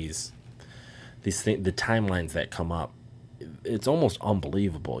and these things, the timelines that come up, it's almost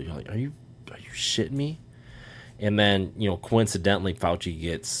unbelievable. You're like, are you shitting me? And then, coincidentally, Fauci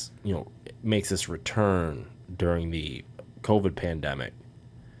gets, makes this return during the COVID pandemic.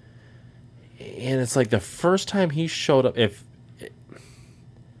 And it's like the first time he showed up, if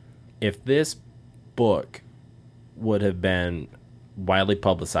this book would have been widely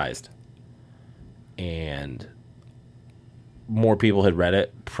publicized and more people had read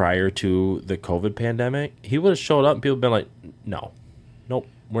it prior to the COVID pandemic, he would have showed up and people would have been like, nope,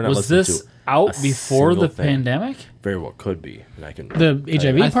 we're not was listening this to out a before the single thing. pandemic? Very well could be. And I can The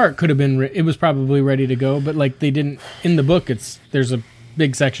HIV part could have been. It was probably ready to go, but like they didn't. In the book, there's a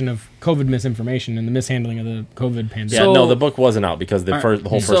big section of COVID misinformation and the mishandling of the COVID pandemic. Yeah, no, the book wasn't out because the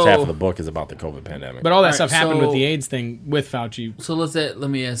whole first half of the book is about the COVID pandemic. But all that stuff happened with the AIDS thing with Fauci. So let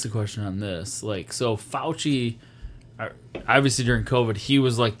me ask a question on this. Like, so Fauci, obviously during COVID, he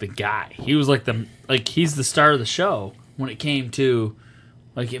was like the guy. He was like he's the star of the show when it came to,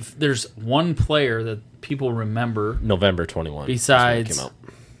 like, if there's one player that people remember November 21 besides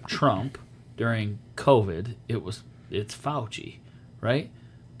Trump during COVID, it's Fauci. Right?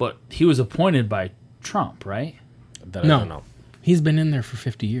 But he was appointed by Trump, right? I don't know. He's been in there for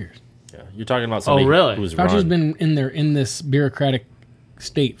 50 years. Yeah, you're talking about somebody who's Fauci's been in there in this bureaucratic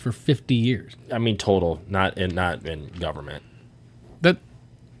state for 50 years. I mean, total, not in government. That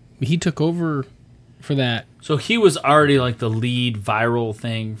he took over for that. So he was already like the lead viral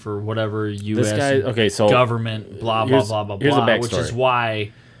thing for whatever U.S. Government, blah, blah, blah, blah, blah, which is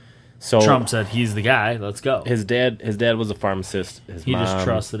why Trump said he's the guy. Let's go. His dad was a pharmacist. He just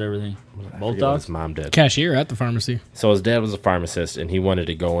trusted everything. Both dogs. His mom did. Cashier at the pharmacy. So his dad was a pharmacist, and he wanted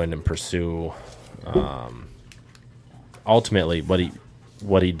to go in and pursue. Ultimately,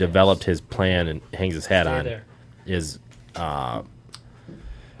 what he developed his plan and hangs his hat on is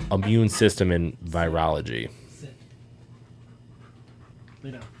immune system and virology.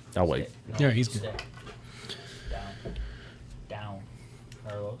 Oh wait. Yeah, he's good. Down,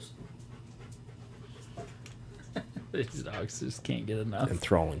 Carlos. These dogs just can't get enough.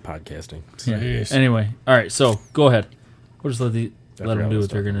 Enthralling podcasting. Yeah. Anyway, all right. So go ahead. We'll just let them do what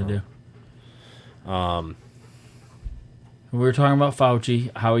they're gonna do. We were talking about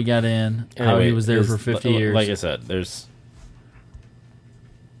Fauci, how he got in, how he was there for 50 years. Like I said, there's.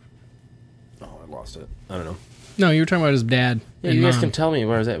 Oh, I lost it. I don't know. No, you were talking about his dad. Yeah, you guys can tell me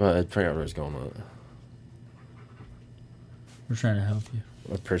where is that, but I forgot where it's going with it. We're trying to help you.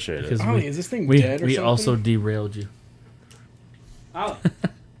 I appreciate it. Ollie, is this thing dead or something? We also derailed you. Ollie.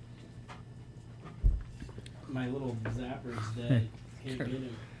 My little zapper's dead. Can't get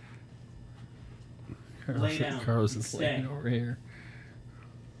him. Lay down. Carlos is laying over here.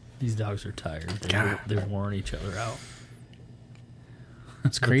 These dogs are tired. They're wearing each other out.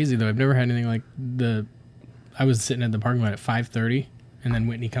 It's crazy though. I've never had anything like I was sitting at the parking lot at 5:30, and then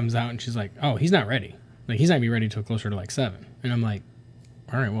Whitney comes out and she's like, "Oh, he's not ready. Like he's not gonna be ready till closer to like 7." And I'm like,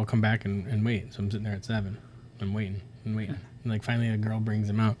 "All right, we'll come back and wait." So I'm sitting there at 7. I'm waiting and waiting. And like finally, a girl brings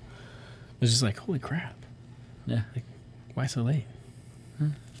him out. It was just like, "Holy crap!" Yeah. Like, why so late?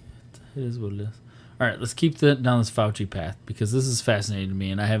 It is what it is. All right, let's keep down this Fauci path because this is fascinating to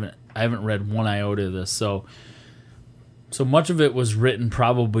me, and I haven't read one iota of this. So much of it was written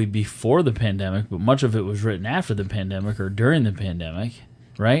probably before the pandemic, but much of it was written after the pandemic or during the pandemic,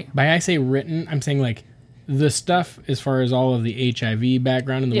 right? By I say written, I'm saying like the stuff as far as all of the HIV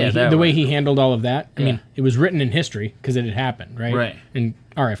background and the way he handled all of that. I mean, it was written in history because it had happened, right? Right. And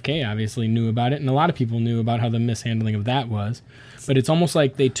RFK obviously knew about it, and a lot of people knew about how the mishandling of that was. But it's almost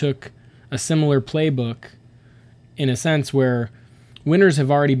like they took a similar playbook in a sense where winners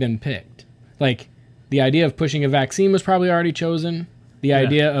have already been picked. Like, the idea of pushing a vaccine was probably already chosen. The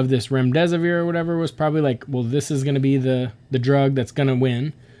idea of this remdesivir or whatever was probably like, well, this is going to be the drug that's going to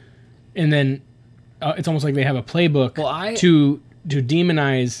win. And then it's almost like they have a playbook to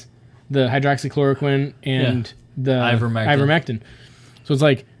demonize the hydroxychloroquine and the ivermectin. So it's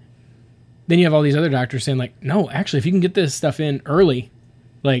like, then you have all these other doctors saying like, no, actually, if you can get this stuff in early,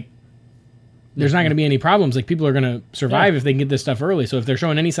 like, there's not going to be any problems. Like, people are going to survive if they can get this stuff early. So if they're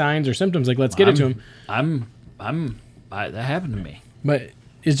showing any signs or symptoms, like, let's get it to them. That happened to me. But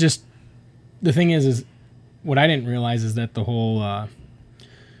it's just, the thing is what I didn't realize is that the whole,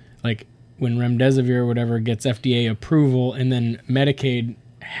 like, when remdesivir or whatever gets FDA approval and then Medicaid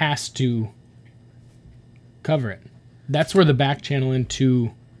has to cover it. That's where the back channel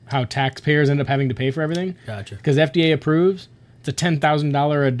into how taxpayers end up having to pay for everything. Gotcha. Because FDA approves, it's a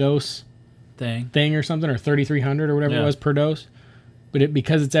 $10,000 a dose thing or something, or $3,300 or whatever it was per dose. But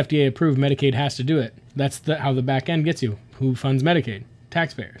because it's FDA approved, Medicaid has to do it. That's how the back end gets you. Who funds Medicaid?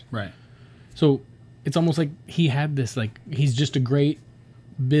 Taxpayers. Right. So it's almost like he had this, like, he's just a great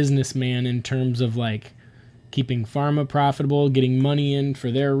businessman in terms of like keeping pharma profitable, getting money in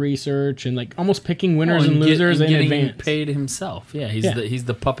for their research, and like almost picking winners and losers in advance. Getting paid himself. Yeah, he's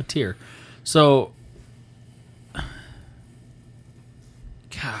the puppeteer. So,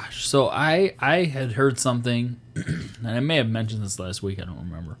 gosh, so I had heard something, and I may have mentioned this last week. I don't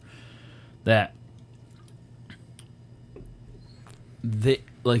remember that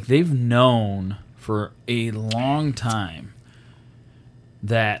they've known for a long time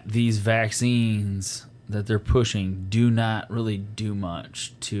that these vaccines that they're pushing do not really do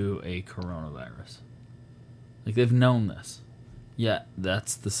much to a coronavirus. Like, they've known this. Yeah,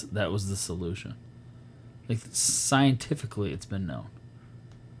 that was the solution. Like, scientifically, it's been known.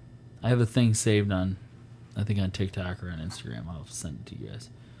 I have a thing saved on, I think on TikTok or on Instagram. I'll send it to you guys.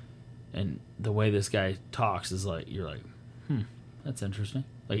 And the way this guy talks is like, you're like, that's interesting.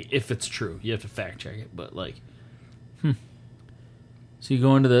 Like, if it's true, you have to fact check it. But like, So you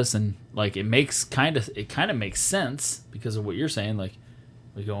go into this and like it kind of makes sense because of what you're saying. Like,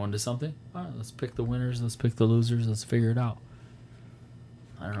 we go into something. All right, let's pick the winners. Let's pick the losers. Let's figure it out.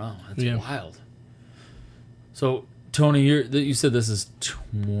 I don't know. That's wild. So Tony, you said this is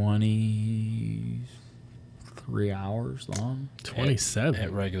 23 hours long. 27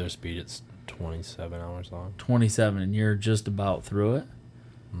 at regular speed. It's 27 hours long. 27, and you're just about through it.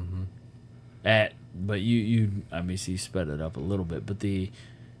 Mm-hmm. But you obviously sped it up a little bit,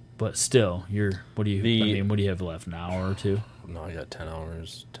 but still, what do you have left? An hour or two? No, I got 10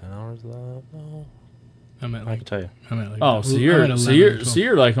 hours. 10 hours left. No, I can tell you. So you're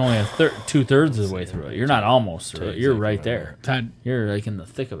like only 2/3 of the way through it. You're not almost through it. You're right there. Todd, you're like in the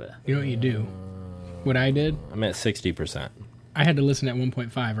thick of it. You know what you do? What I did? I'm at 60%. I had to listen at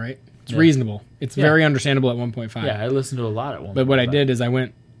 1.5, right? It's reasonable. It's very understandable at 1.5. Yeah, I listened to a lot at 1.5. But what I did is I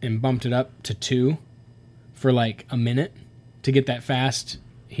went and bumped it up to 2 for like a minute to get that fast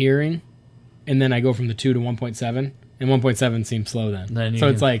hearing, and then I go from the 2 to 1.7, and 1.7 seems slow then. So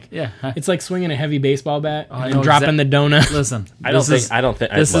it's like it's like swinging a heavy baseball bat and dropping the donut. Listen, I don't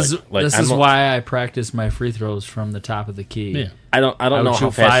think this is why I practice my free throws from the top of the key. Yeah. I don't know how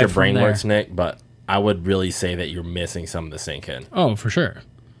fast your brain works, Nick, but I would really say that you're missing some of the sink in. Oh, for sure.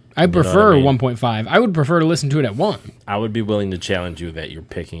 I prefer 1.5. I would prefer to listen to it at 1. I would be willing to challenge you that you're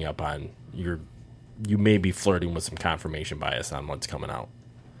picking up on you may be flirting with some confirmation bias on what's coming out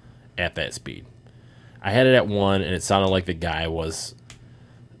at that speed. I had it at 1, and it sounded like the guy was.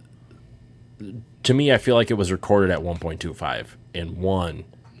 To me, I feel like it was recorded at 1.25, and 1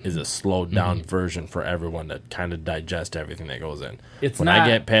 is a slowed down version for everyone to kind of digest everything that goes in. I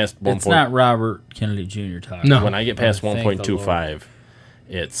get past 1. It's not Robert Kennedy Jr. talking. No, when I get past 1.25.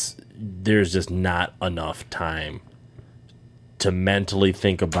 There's just not enough time to mentally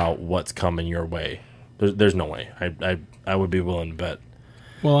think about what's coming your way. There's no way. I would be willing to bet.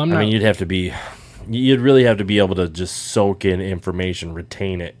 Well, I mean, you'd really have to be able to just soak in information,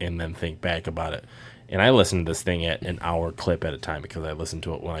 retain it, and then think back about it. And I listen to this thing at an hour clip at a time because I listen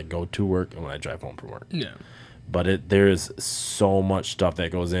to it when I go to work and when I drive home from work. Yeah. But there's so much stuff that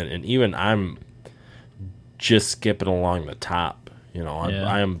goes in, and even I'm just skipping along the top.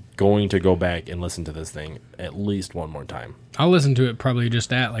 I am going to go back and listen to this thing at least one more time. I'll listen to it probably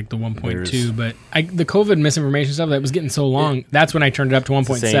just at like the 1.2, but the COVID misinformation stuff that was getting so long, that's when I turned it up to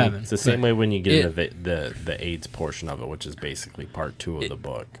 1.7. It's the same way when you get into the AIDS portion of it, which is basically part 2 of the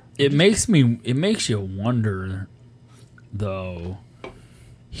book. It makes you wonder, though,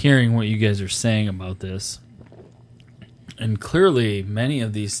 hearing what you guys are saying about this, and clearly many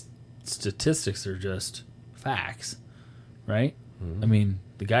of these statistics are just facts, right? I mean,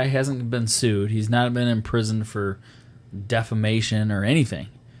 the guy hasn't been sued. He's not been imprisoned for defamation or anything.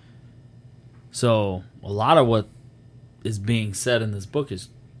 So a lot of what is being said in this book is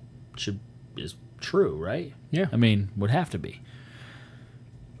true, right? Yeah. I mean, would have to be.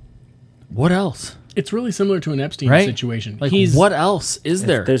 What else? It's really similar to an Epstein situation. Like, what else is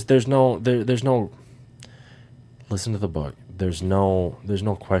there? There's no. Listen to the book. There's no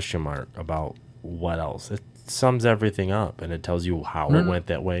question mark about what else. It sums everything up, and it tells you how it went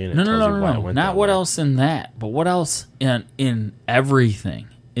that way, and it tells you why it went that way. Not what else in that, but what else in everything,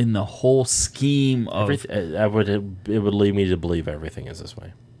 in the whole scheme of everything. It would lead me to believe everything is this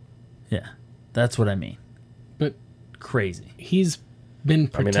way. Yeah, that's what I mean. But crazy. He's been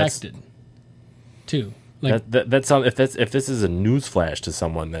protected too. Like that's if this is a news flash to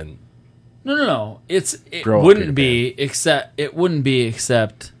someone, then no. It wouldn't be except.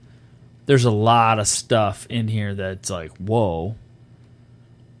 There's a lot of stuff in here that's like, whoa,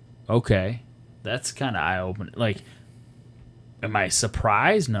 okay, that's kind of eye-opening. Like, am I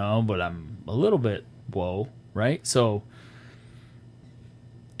surprised? No, but I'm a little bit, whoa, right? So,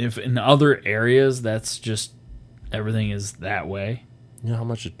 if in other areas that's just, everything is that way. You know how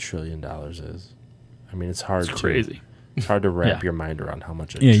much $1 trillion is? I mean, it's hard. It's crazy. It's hard to wrap your mind around how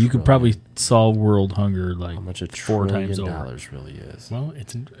much. You could probably solve world hunger like how much $1 4 times over. $1 really is. Well,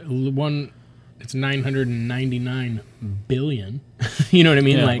 it's 999 billion. You know what I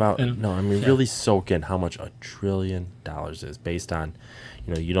mean? Yeah, really soak in how much $1 trillion is based on,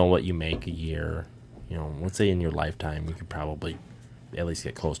 what you make a year. Let's say in your lifetime, you could probably at least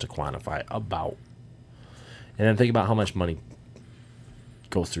get close to quantify about. And then think about how much money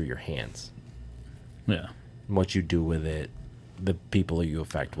goes through your hands. Yeah. What you do with it, the people you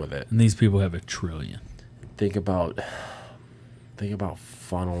affect with it. And these people have $1 trillion. Think about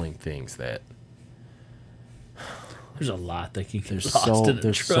funneling things that. There's a lot that can get there's lost in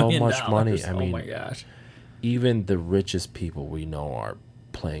there's so much money. I mean, oh my gosh. Even the richest people we know are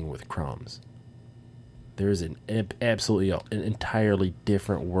playing with crumbs. There's an entirely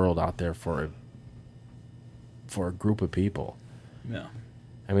different world out there for a group of people. Yeah.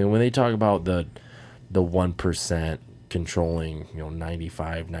 I mean, when they talk about the 1% controlling, 90 to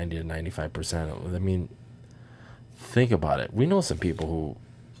 95%, I mean, think about it. We know some people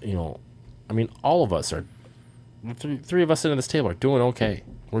who, all of us are, three of us sitting at this table are doing okay.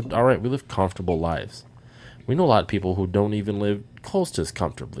 We're all right. We live comfortable lives. We know a lot of people who don't even live close to as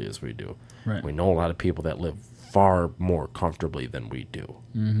comfortably as we do. Right. We know a lot of people that live far more comfortably than we do.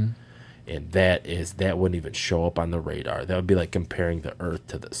 Mm-hmm. And that wouldn't even show up on the radar. That would be like comparing the Earth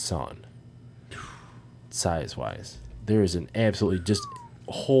to the sun. Size-wise. There is an absolutely just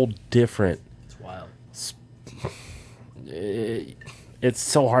whole different... It's wild. It's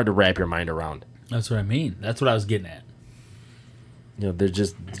so hard to wrap your mind around. That's what I mean. That's what I was getting at. There's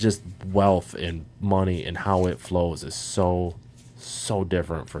just wealth and money and how it flows is so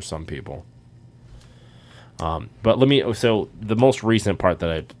different for some people. But so the most recent part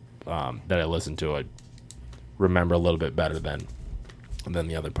that I listened to, I remember a little bit better than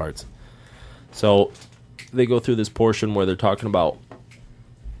the other parts. So they go through this portion where they're talking about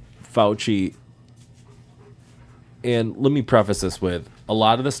Fauci. And let me preface this with a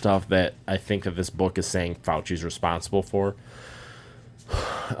lot of the stuff that I think that this book is saying Fauci's responsible for.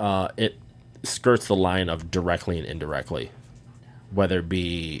 It skirts the line of directly and indirectly, whether it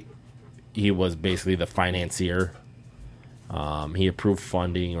be he was basically the financier, he approved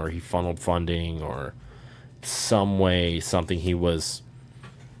funding or he funneled funding or some way something he was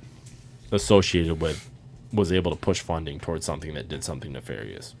associated with was able to push funding towards something that did something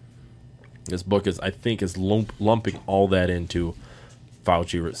nefarious. This book is lumping all that into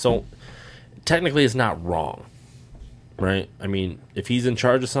Fauci. So technically it's not wrong. Right? I mean, if he's in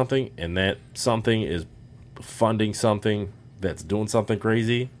charge of something and that something is funding something that's doing something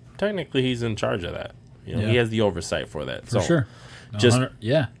crazy, technically he's in charge of that. He has the oversight for that. For sure.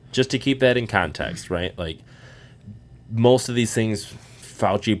 Just to keep that in context, right? Like, most of these things,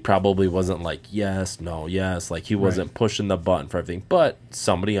 Fauci probably wasn't like, yes, no, yes. Like, he wasn't pushing the button for everything. But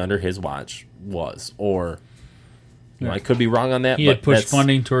somebody under his watch was. Or... I could be wrong on that. He had pushed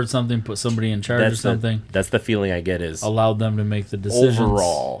funding towards something, put somebody in charge of something. That's the feeling I get is... allowed them to make the decisions.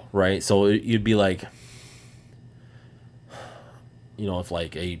 Overall, right? So you'd be like... if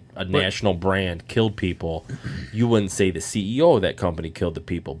like a national brand killed people, you wouldn't say the CEO of that company killed the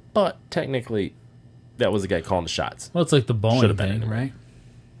people. But technically, that was the guy calling the shots. Well, it's like the Boeing thing, right?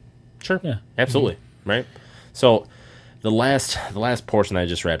 Sure. Yeah. Absolutely. Mm-hmm. Right? So the last portion I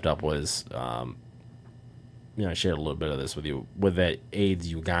just wrapped up was... I shared a little bit of this with you with that AIDS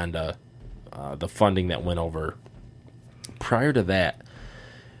Uganda, the funding that went over. Prior to that,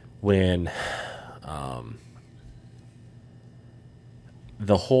 when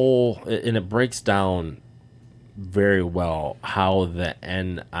the whole, and it breaks down very well how the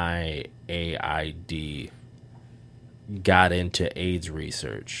NIAID got into AIDS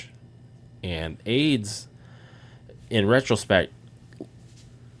research. And AIDS, in retrospect,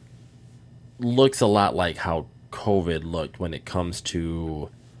 looks a lot like how COVID looked when it comes to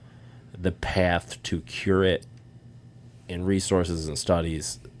the path to cure it in resources and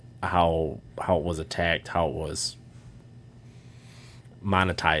studies, how it was attacked, how it was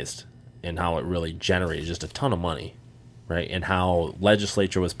monetized, and how it really generated just a ton of money, right? And how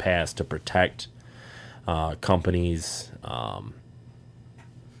legislature was passed to protect companies,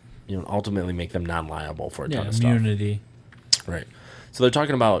 ultimately make them non-liable for a ton of stuff. Immunity. Right. So they're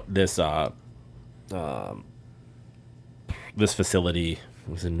talking about this this facility.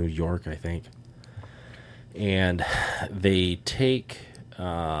 It was in New York, I think, and they take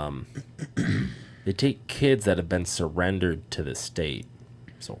kids that have been surrendered to the state,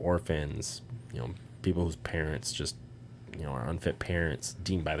 so orphans, people whose parents just are unfit parents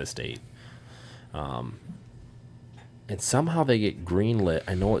deemed by the state, and somehow they get greenlit.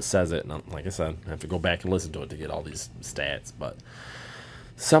 I know it says it, and like I said, I have to go back and listen to it to get all these stats, but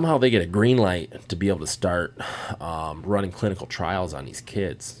somehow they get a green light to be able to start running clinical trials on these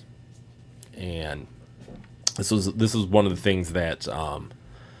kids. And this was one of the things that,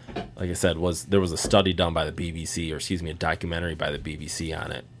 like I said, there was a study done by the BBC, or excuse me, a documentary by the BBC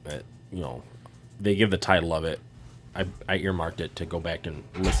on it. That, they give the title of it I earmarked it to go back and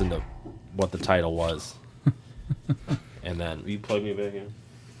listen to what the title was. And then... Will you plug me back in?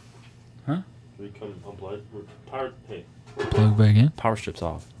 Huh? Will you come unplug? Power... Hey. Plug back in? Power strip's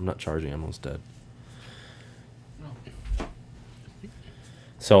off. I'm not charging. I'm almost dead. No.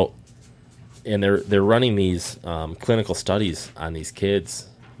 So... And they're running these clinical studies on these kids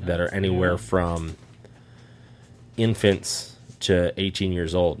that are anywhere from infants to 18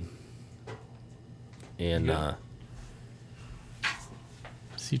 years old. And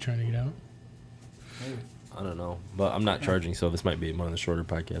is he trying to get out? I don't know, but I'm not charging, so this might be one of the shorter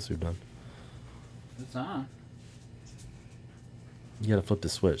podcasts we've done. It's on. You gotta flip the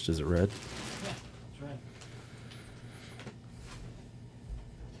switch. Is it red? Yeah, that's right.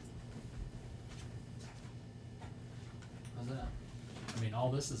 How's that? I mean,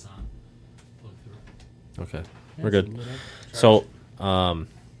 all this is on. Look through. Okay, we're good. So, charging?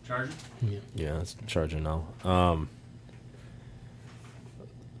 Yeah, it's charging now.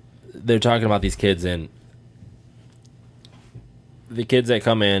 They're talking about these kids, and the kids that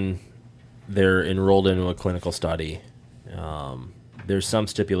come in, they're enrolled into a clinical study. There's some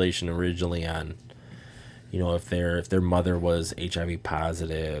stipulation originally on, if their mother was HIV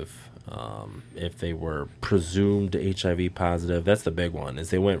positive, if they were presumed HIV positive. That's the big one. Is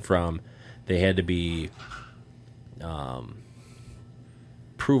they had to be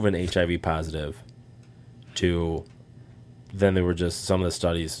proven HIV positive to then they were just, some of the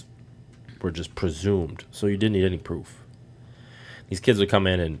studies were just presumed. So you didn't need any proof. These kids would come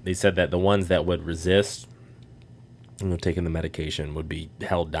in and they said that the ones that would resist taking the medication would be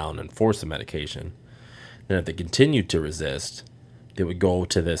held down and forced the medication. Then if they continued to resist, they would go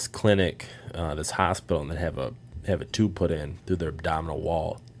to this clinic, this hospital, and they'd have a tube put in through their abdominal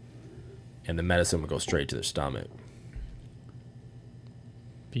wall, and the medicine would go straight to their stomach.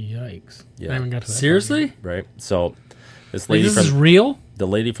 Yikes. Yeah. I haven't got to that Seriously? Right? So this lady this is real? The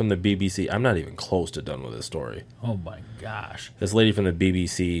lady from the BBC, I'm not even close to done with this story. Oh my gosh. This lady from the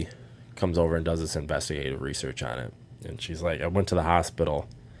BBC comes over and does this investigative research on it. And she's like, I went to the hospital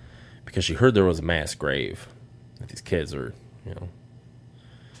because she heard there was a mass grave. That these kids are,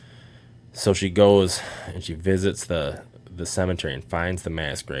 So she goes and she visits the cemetery and finds the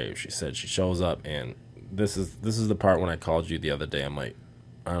mass grave. She said she shows up, and this is the part when I called you the other day. I'm like,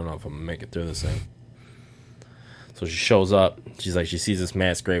 I don't know if I'm going to make it through this thing. So she shows up. She's like, she sees this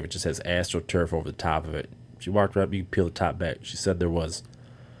mass grave. It just has AstroTurf over the top of it. She walked right up. You can peel the top back. She said there was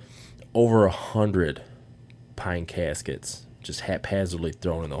over 100 pine caskets just haphazardly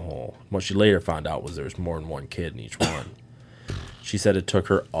thrown in the hole. What she later found out was there was more than one kid in each one. She said it took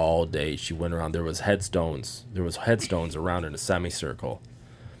her all day. She went around. There was headstones around in a semicircle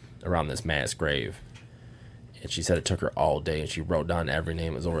around this mass grave. And she said it took her all day, and she wrote down every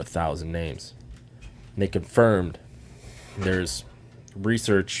name. It was over 1,000 names. And they confirmed there's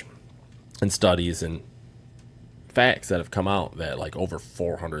research and studies and facts that have come out that like over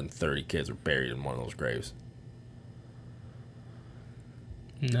 430 kids were buried in one of those graves.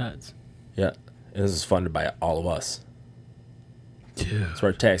 Nuts. Yeah. And this is funded by all of us. Dude. That's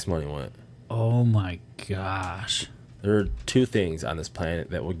where our tax money went. Oh my gosh. There are two things on this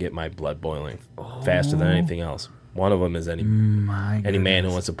planet that would get my blood boiling faster than anything else. One of them is any man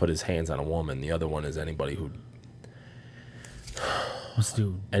who wants to put his hands on a woman. The other one is anybody who wants to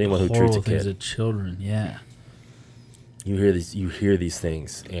do anyone who treats a things kid. to children. Yeah. You hear these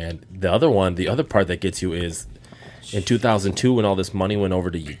things, and the other part that gets you is in 2002 when all this money went over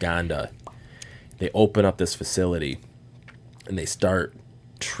to Uganda, they open up this facility, and they start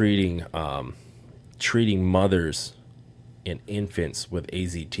treating mothers and infants with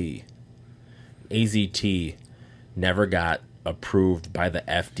AZT. AZT never got approved by the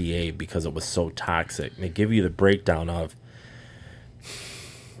FDA because it was so toxic. And they give you the breakdown of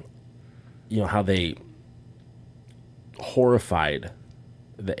how they horrified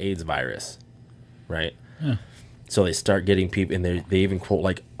the AIDS virus, right? Yeah. So they start getting people, and they even quote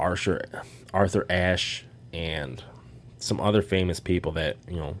like Arthur Ashe and some other famous people that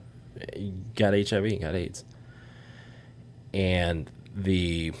got HIV, got AIDS, and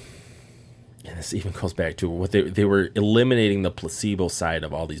this even goes back to what they were eliminating the placebo side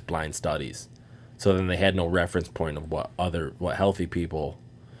of all these blind studies, so then they had no reference point of what healthy people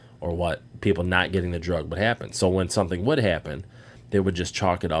or what people not getting the drug would happen. So when something would happen, they would just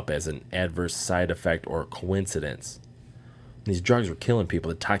chalk it up as an adverse side effect or a coincidence. These drugs were killing people.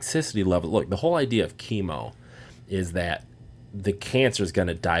 The toxicity level. Look, the whole idea of chemo is that the cancer is going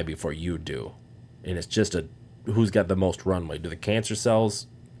to die before you do, and it's just who's got the most runway. Do the cancer cells?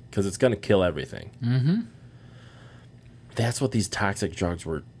 Because it's going to kill everything. Mm-hmm. That's what these toxic drugs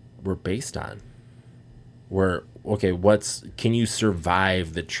were based on. Where okay, can you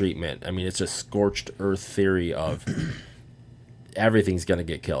survive the treatment? I mean, it's a scorched earth theory of everything's going to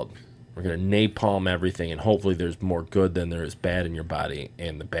get killed. We're going to napalm everything, and hopefully there's more good than there is bad in your body,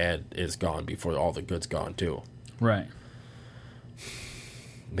 and the bad is gone before all the good's gone too. Right.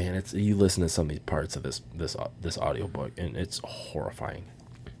 Man, you listen to some of these parts of this audiobook, and it's horrifying.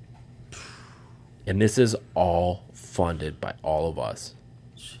 And this is all funded by all of us.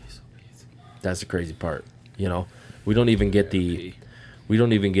 That's the crazy part. You know, we don't even get the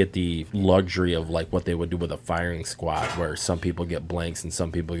luxury of like what they would do with a firing squad, where some people get blanks and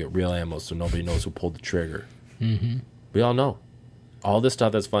some people get real ammo, so nobody knows who pulled the trigger. Mm-hmm. We all know. All this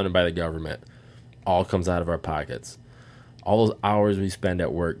stuff that's funded by the government all comes out of our pockets. All those hours we spend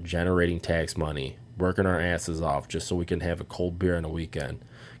at work generating tax money, working our asses off just so we can have a cold beer on a weekend.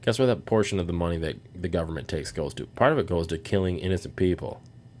 Guess where that portion of the money that the government takes goes to? Part of it goes to killing innocent people.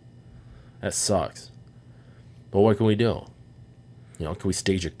 That sucks. But what can we do? You know, can we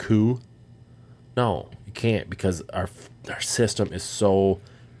stage a coup? No, you can't, because our system is so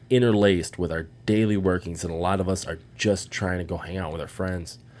interlaced with our daily workings, and a lot of us are just trying to go hang out with our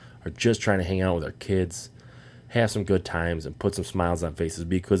friends, or just trying to hang out with our kids, have some good times, and put some smiles on faces,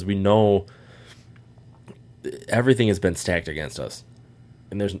 because we know everything has been stacked against us,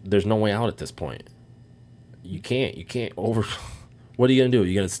 and there's no way out at this point. You can't what are you gonna do?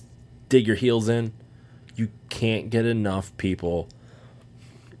 You gonna dig your heels in? You can't get enough people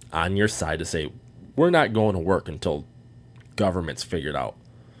on your side to say, we're not going to work until government's figured out.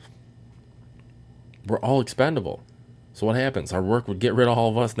 We're all expendable. So what happens? Our work would get rid of all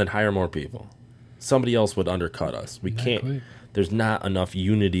of us and then hire more people. Somebody else would undercut us. We can't. There's not enough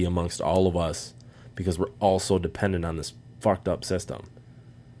unity amongst all of us because we're all so dependent on this fucked up system.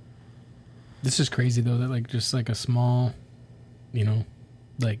 This is crazy, though, that like just like a small, you know,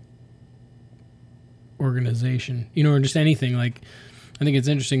 like organization, you know, or just anything. Like, I think it's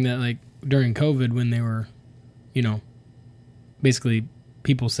interesting that like during COVID, when they were, you know, basically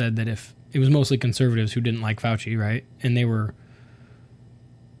people said that if it was mostly conservatives who didn't like Fauci, right? And they were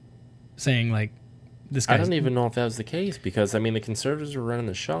saying like, this guy. I don't even know if that was the case, because I mean the conservatives were running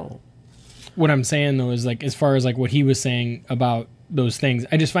the show. What I'm saying though is like, as far as like what he was saying about those things,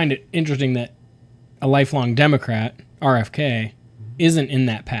 I just find it interesting that a lifelong Democrat, RFK, isn't in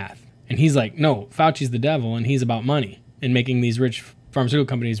that path. And he's like, no, Fauci's the devil, and he's about money and making these rich pharmaceutical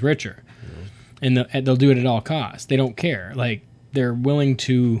companies richer. Mm-hmm. And they'll do it at all costs. They don't care. Like, they're willing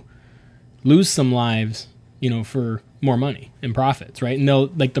to lose some lives, you know, for more money and profits, right? And they'll,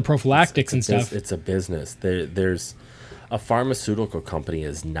 like, the prophylactics and stuff. It's a business. There's a pharmaceutical company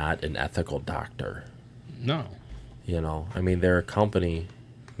is not an ethical doctor. No. You know, I mean, they're a company,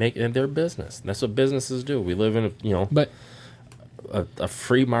 and they're a business. That's what businesses do. We live in a, you know, a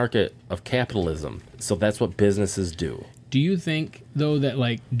free market of capitalism. So that's what businesses do. Do you think, though, that,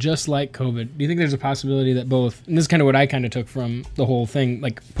 like, just like COVID, do you think there's a possibility that both, and this is kind of what I kind of took from the whole thing,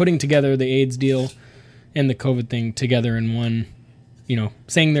 like putting together the AIDS deal and the COVID thing together in one, you know,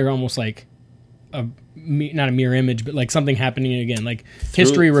 saying they're almost like not a mirror image, but like something happening again, like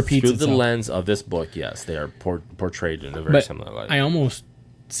history repeats itself. Through the lens of this book, yes, they are portrayed in a very similar light. I almost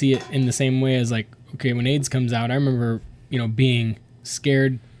see it in the same way as, like, okay, when AIDS comes out, I remember, you know, being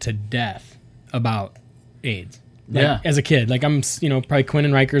scared to death about AIDS. Like, yeah. As a kid, like, I'm, you know, probably Quinn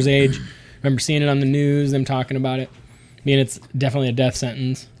and Riker's age. Remember seeing it on the news, them talking about it. I mean, it's definitely a death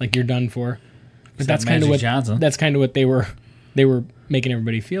sentence. Like, you're done for. But that's kind of what they were making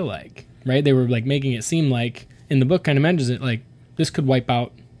everybody feel like, right? They were like making it seem like, in the book kind of mentions it, like, this could wipe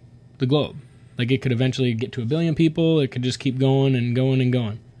out the globe. Like, it could eventually get to 1 billion people. It could just keep going and going and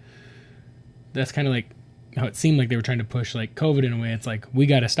going. That's kind of like how it seemed like they were trying to push, like, COVID in a way. It's like, we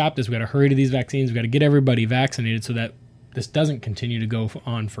got to stop this. We got to hurry to these vaccines. We got to get everybody vaccinated so that this doesn't continue to go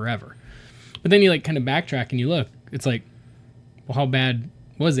on forever. But then you, like, kind of backtrack and you look. It's like, well, how bad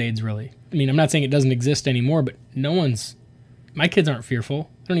was AIDS really? I mean, I'm not saying it doesn't exist anymore, but my kids aren't fearful.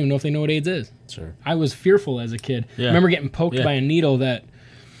 I don't even know if they know what AIDS is. Sure. I was fearful as a kid. Yeah. I remember getting poked by a needle that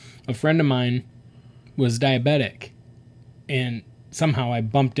a friend of mine was diabetic, and somehow I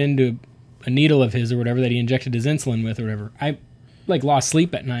bumped into a needle of his or whatever that he injected his insulin with or whatever. I, like, lost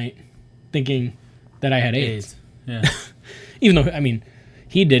sleep at night thinking that I had AIDS. Yeah. Even though, I mean,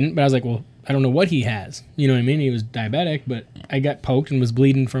 he didn't, but I was like, well, I don't know what he has. You know what I mean? He was diabetic, but I got poked and was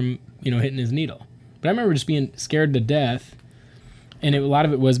bleeding from, you know, hitting his needle. But I remember just being scared to death, and a lot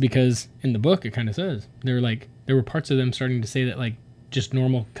of it was because in the book it kind of says there were parts of them starting to say that, like, just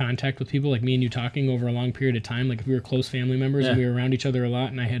normal contact with people, like me and you talking over a long period of time, like if we were close family members and we were around each other a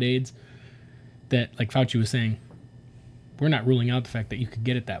lot and I had AIDS, that, like, Fauci was saying, we're not ruling out the fact that you could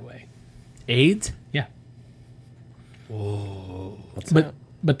get it that way. AIDS? Yeah. Whoa.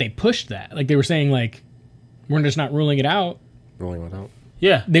 But they pushed that. Like, they were saying, like, we're just not ruling it out. Ruling what out?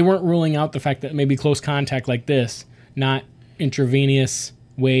 Yeah. They weren't ruling out the fact that maybe close contact like this, not intravenous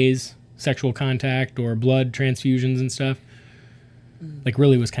ways, sexual contact or blood transfusions and stuff, like,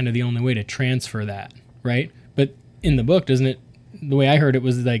 really was kind of the only way to transfer that, right? But in the book, doesn't it, the way I heard it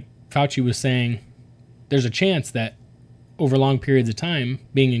was like Fauci was saying there's a chance that over long periods of time,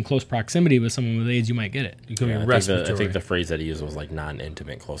 being in close proximity with someone with AIDS, you might get it. You could be respiratory. I think the phrase that he used was like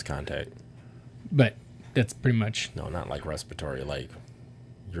non-intimate close contact. But that's pretty much... No, not like respiratory. Like,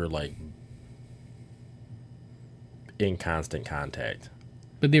 you're like in constant contact.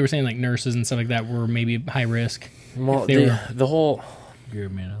 But they were saying like nurses and stuff like that were maybe high risk. Well, the whole...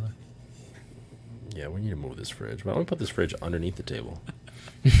 Give me another. Yeah, we need to move this fridge. Why don't we put this fridge underneath the table?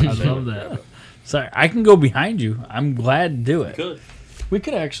 I love that. Sorry, I can go behind you. I'm glad to do it. Good. We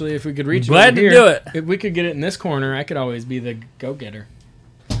could actually, if we could reach glad to do it. If we could get it in this corner, I could always be the go-getter.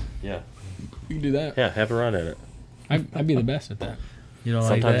 Yeah. We can do that. Yeah, have a run at it. I'd be the best at that. You don't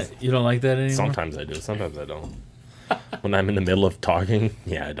like that? You don't like that anymore? Sometimes I do. Sometimes I don't. When I'm in the middle of talking,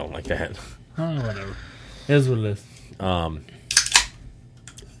 yeah, I don't like that. Oh, whatever. It is what it is.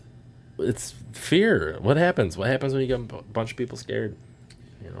 It's fear. What happens? What happens when you get a bunch of people scared?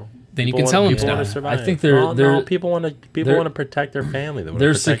 You know. Then you can tell them stuff. stuff. I think people want to protect their family.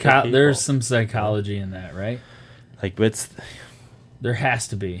 There's some psychology in that, right? Like there has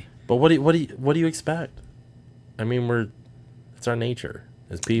to be. But what do you expect? I mean, it's our nature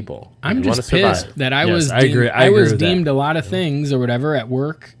as people. I'm just pissed that I was deemed a lot of things or whatever at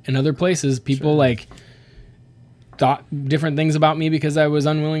work and other places. People like thought different things about me because I was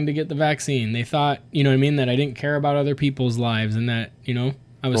unwilling to get the vaccine. They thought, you know what I mean, that I didn't care about other people's lives and that, you know,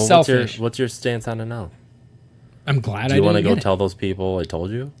 I was selfish. What's your stance on it now? I'm glad I didn't. Do you want to go tell those people I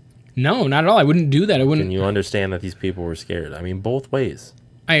told you? No, not at all. I wouldn't do that. I wouldn't. Can you understand that these people were scared? I mean, both ways.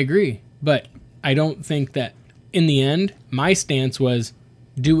 I agree, but I don't think that in the end, my stance was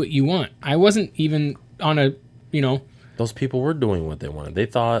do what you want. I wasn't even on a, you know. Those people were doing what they wanted. They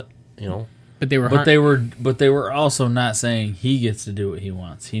thought, you know. But they were also not saying he gets to do what he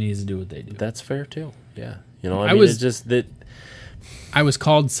wants. He needs to do what they do. That's fair too. Yeah, you know. I mean, it's just that. I was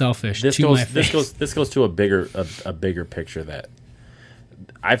called selfish. This goes to a bigger picture that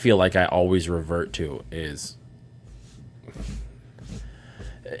I feel like I always revert to is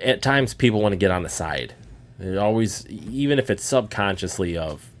at times people want to get on the side. It always, even if it's subconsciously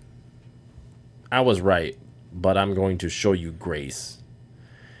of I was right, but I'm going to show you grace.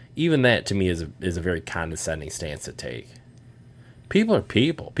 Even that to me is a very condescending stance to take. People are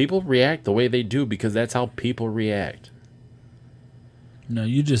people. People react the way they do because that's how people react. No,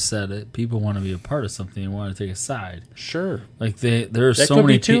 you just said it. People want to be a part of something and want to take a side. Sure. Like there are so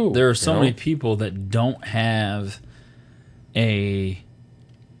many people that don't have a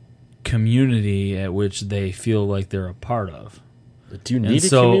community at which they feel like they're a part of. Do you need a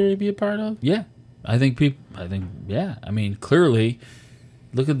community to be a part of? Yeah. I mean, clearly,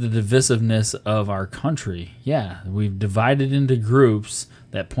 look at the divisiveness of our country. Yeah, we've divided into groups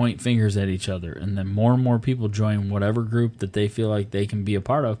that point fingers at each other, and then more and more people join whatever group that they feel like they can be a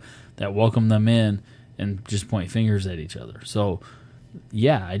part of that welcome them in and just point fingers at each other. So,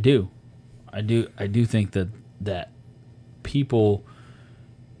 yeah, I do think that people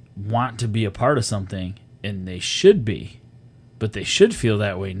want to be a part of something, and they should be, but they should feel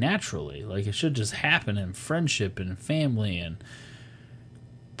that way naturally. Like, it should just happen in friendship and family and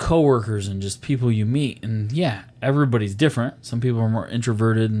coworkers and just people you meet. And yeah, everybody's different. Some people are more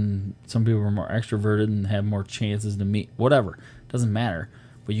introverted and some people are more extroverted and have more chances to meet. Whatever, doesn't matter.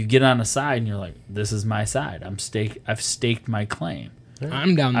 But you get on a side and you're like, this is my side. I've staked my claim.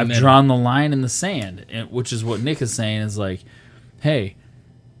 I'm down the middle. I've drawn the line in the sand, which is what Nick is saying is like, hey,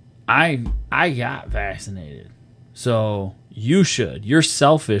 I got vaccinated, so you should. You're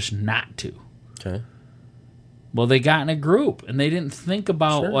selfish not to. Okay. Well, they got in a group, and they didn't think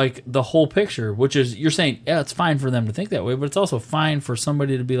about like the whole picture, which is, you're saying, yeah, it's fine for them to think that way, but it's also fine for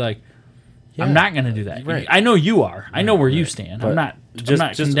somebody to be like, I'm not going to do that. Right. I know you are. I know where you stand. But I'm not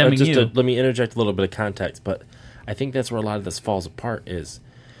condemning you. Let me interject a little bit of context, but I think that's where a lot of this falls apart is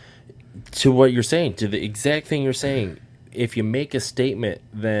to what you're saying, to the exact thing you're saying. If you make a statement,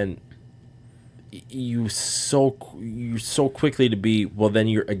 then you're so quickly to be, well, then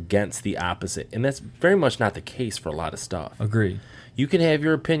you're against the opposite. And that's very much not the case for a lot of stuff. Agreed. You can have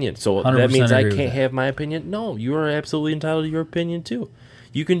your opinion. So that means I can't have my opinion? No, you are absolutely entitled to your opinion too.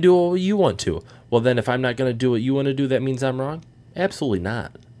 You can do what you want to. Well, then if I'm not going to do what you want to do, that means I'm wrong? Absolutely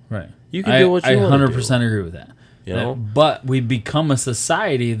not. Right. You can do what you want to do. 100% agree with that. You know? But we become a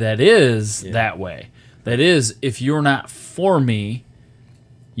society that is that way. That is, if you're not for me,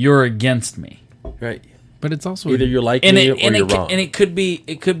 you're against me. Right. But it's also either you're liking me or you're wrong. And it could be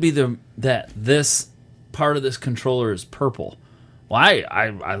that this part of this controller is purple. Well,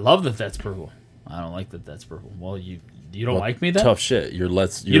 I love that that's purple. I don't like that that's purple. Well, you don't like me then? Tough shit. You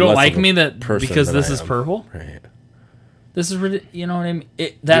don't like me that because this is purple? Right. This is, you know what I mean?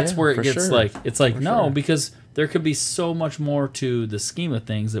 That's where it gets sure. it's like no, because there could be so much more to the scheme of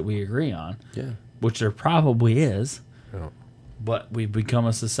things that we agree on. Yeah. Which there probably is. Yeah. But we've become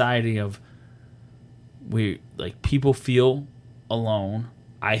a society of people feel alone,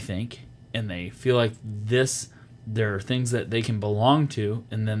 I think, and they feel like there are things that they can belong to,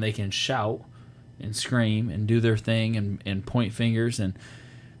 and then they can shout and scream and do their thing and point fingers. And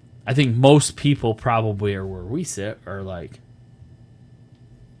I think most people probably are where we sit are like,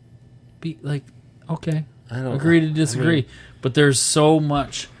 be like, okay, agree to disagree. But there's so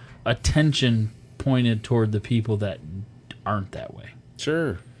much attention pointed toward the people that aren't that way.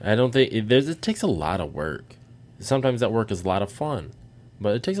 Sure. I don't think it takes a lot of work. Sometimes that work is a lot of fun,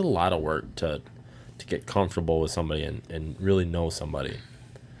 but it takes a lot of work to get comfortable with somebody and really know somebody.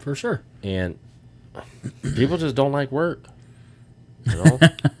 For sure. And people just don't like work. You know?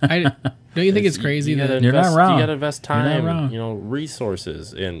 Don't you think it's crazy that you're not wrong? You got to invest time,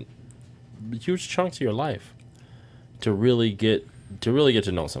 resources, and huge chunks of your life to really get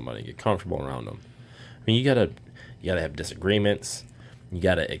to know somebody, get comfortable around them. I mean, you gotta have disagreements. You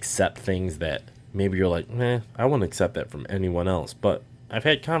gotta accept things that maybe you're like, I wouldn't accept that from anyone else. But I've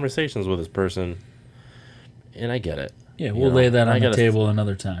had conversations with this person, and I get it. Yeah, we'll lay that on the table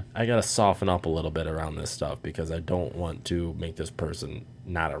another time. I gotta soften up a little bit around this stuff because I don't want to make this person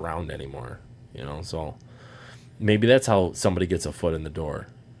not around anymore. So maybe that's how somebody gets a foot in the door.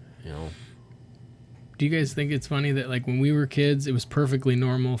 Do you guys think it's funny that like when we were kids, it was perfectly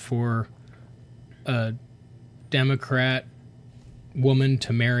normal for a Democrat woman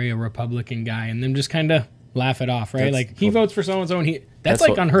to marry a Republican guy and then just kind of laugh it off, right? Like he votes for so and so, and that's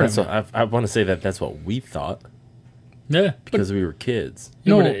like unheard of. I want to say that's what we thought. Yeah, because we were kids.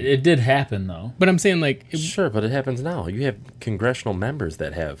 No, it did happen though. But I'm saying like sure, but it happens now. You have congressional members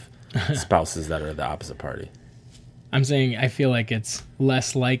that have spouses that are the opposite party. I'm saying I feel like it's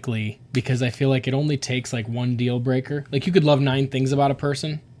less likely because I feel like it only takes like one deal breaker. Like you could love 9 things about a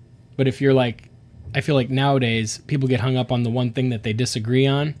person, but if you're like, I feel like nowadays people get hung up on the one thing that they disagree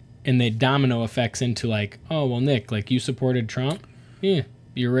on, and they domino effects into like, oh well, Nick, like you supported Trump, yeah,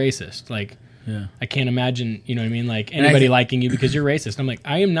 you're racist. Like, yeah, I can't imagine, you know what I mean? Like anybody liking you because you're racist. I'm like,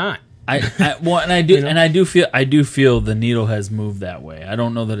 I am not. I do feel the needle has moved that way. I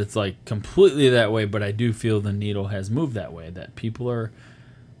don't know that it's like completely that way, but I do feel the needle has moved that way. That people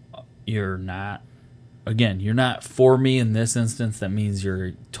you're not for me in this instance. That means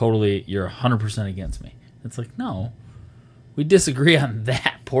you're 100% against me. It's like, no, we disagree on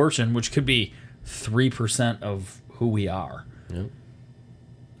that portion, which could be 3% of who we are. Yep.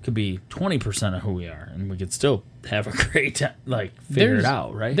 Could be 20% of who we are, and we could still have a great time, figure it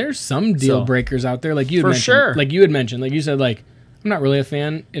out, right? There's some deal breakers out there, like you had mentioned. Sure. Like you had mentioned, like you said, like I'm not really a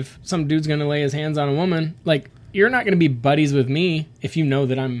fan if some dude's gonna lay his hands on a woman. Like you're not gonna be buddies with me if you know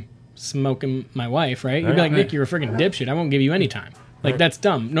that I'm smoking my wife, right? You'd be like, Nick, you're a freaking dipshit. I won't give you any time. Like that's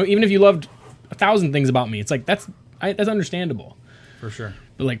dumb. No, even if you loved 1,000 things about me, it's like that's understandable. For sure.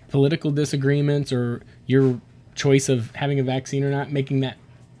 But like political disagreements or your choice of having a vaccine or not, making that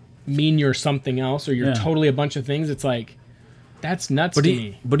mean you're something else or you're totally a bunch of things, it's like that's nuts to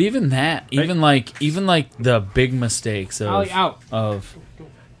me. But even that, even like the big mistakes of Ollie, out. Of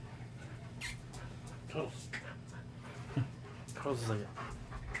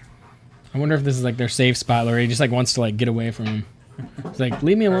I wonder if this is like their safe spot where he just like wants to like get away from him. It's like,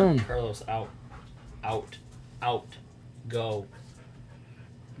 leave me alone. Carlos, out, go,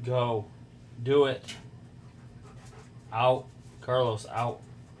 do it, out, Carlos, out.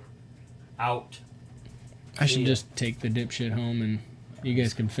 I should just take the dipshit home and you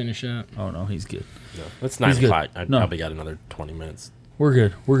guys can finish up. Oh no, he's good. No, it's 9 o'clock. I probably got another 20 minutes. We're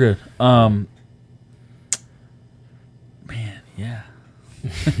good. Man, yeah.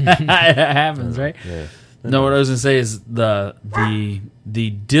 It happens, right? Yeah. No, what I was gonna say is the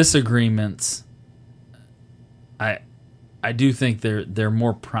disagreements. I do think they're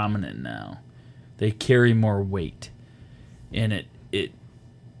more prominent now. They carry more weight, and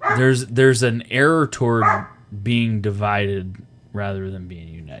there's an error toward being divided rather than being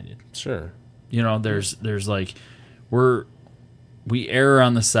united. Sure. There's like we err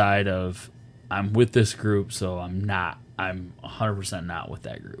on the side of I'm with this group, so I'm 100% not with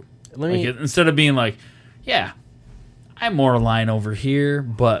that group. Instead of being like, yeah, I'm more aligned over here,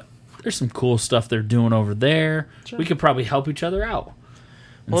 but there's some cool stuff they're doing over there. Sure. We could probably help each other out.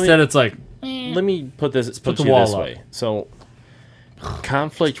 Instead, it's like, let me put this way. So,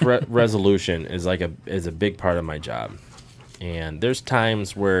 conflict resolution is is a big part of my job, and there's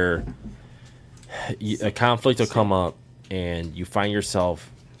times where a conflict will come up, and you find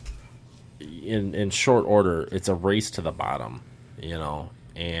yourself in short order. It's a race to the bottom,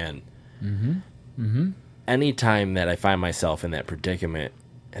 and anytime that I find myself in that predicament,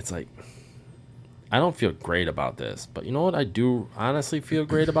 it's like, I don't feel great about this. But you know what I do honestly feel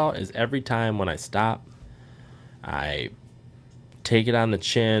great about is every time when I stop, I take it on the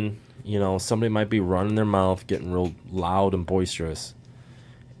chin. Somebody might be running their mouth, getting real loud and boisterous.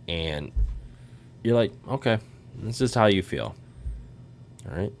 And you're like, okay, this is just how you feel.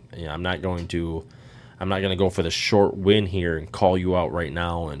 All right? I'm not going to go for the short win here and call you out right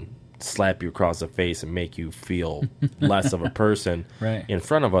now and slap you across the face and make you feel less of a person in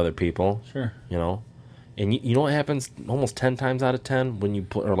front of other people. Sure. And you know what happens almost 10 times out of 10 when you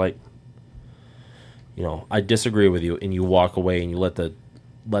are like, I disagree with you, and you walk away and you let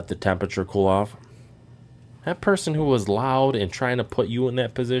the temperature cool off. That person who was loud and trying to put you in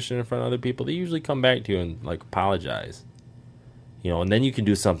that position in front of other people, they usually come back to you and apologize. And then you can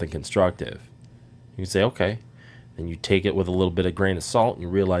do something constructive. You can say, okay. And you take it with a little bit of grain of salt, and you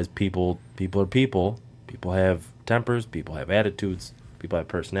realize people are people. People have tempers. People have attitudes. People have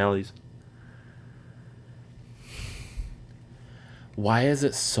personalities. Why is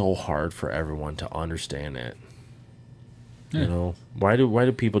it so hard for everyone to understand it? Why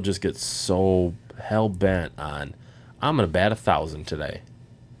do people just get so hell bent on, I'm gonna bat 1,000 today?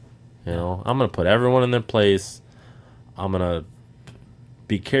 I'm gonna put everyone in their place. I'm gonna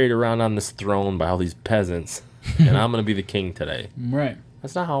be carried around on this throne by all these peasants. And I'm going to be the king today. Right.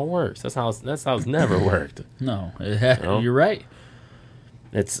 That's not how it works. That's how it's never worked. No, you're right.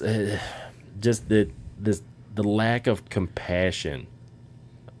 It's just the lack of compassion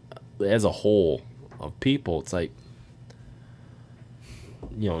as a whole of people. It's like,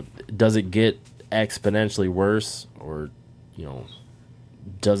 does it get exponentially worse, or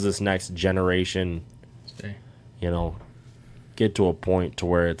does this next generation get to a point to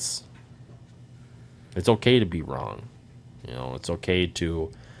where it's okay to be wrong. It's okay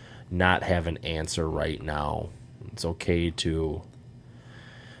to not have an answer right now. It's okay to,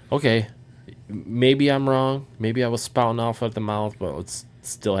 maybe I'm wrong. Maybe I was spouting off at the mouth, but let's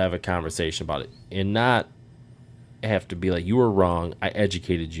still have a conversation about it. And not have to be like, you were wrong. I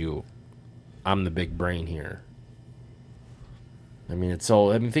educated you. I'm the big brain here.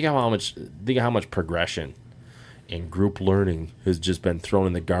 Think of how much progression and group learning has just been thrown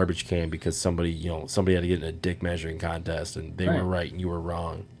in the garbage can because somebody had to get in a dick measuring contest and they were right and you were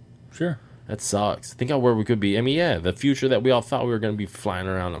wrong. Sure. That sucks. Think of where we could be. The future that we all thought we were going to be flying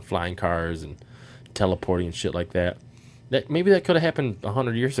around on flying cars and teleporting and shit like that. Maybe that could have happened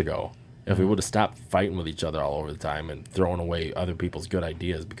 100 years ago if we would have stopped fighting with each other all over the time and throwing away other people's good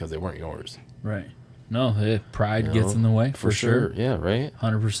ideas because they weren't yours. Right. No, pride gets in the way. For sure. Yeah, right?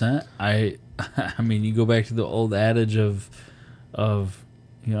 100%. You go back to the old adage of the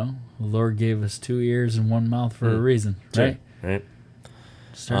Lord gave us 2 ears and 1 mouth for a reason, right? Right.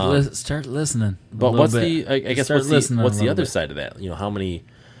 Start listening. But what's the other side of that? How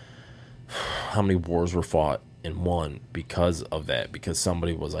many wars were fought and won because of that? Because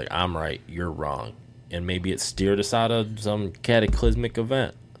somebody was like, I'm right, you're wrong. And maybe it steered us out of some cataclysmic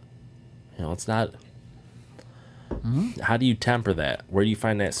event. It's not... How do you temper that? Where do you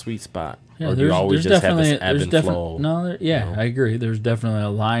find that sweet spot? Yeah, or do you always just have this ebb and flow? No, I agree. There's definitely a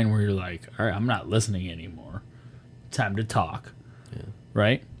line where you're like, all right, I'm not listening anymore. Time to talk. Yeah.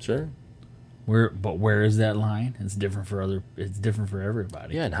 Right? Sure. Where is that line? It's different for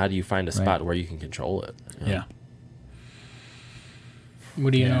everybody. Yeah, and how do you find a spot where you can control it? Yeah.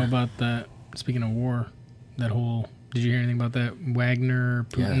 What do you know about that? Speaking of war, that whole... Did you hear anything about that Wagner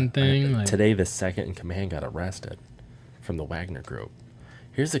Putin thing? Today, the second in command got arrested from the Wagner group.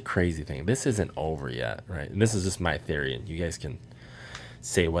 Here's the crazy thing. This isn't over yet, right? And this is just my theory, and you guys can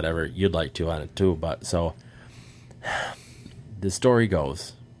say whatever you'd like to on it too. But so the story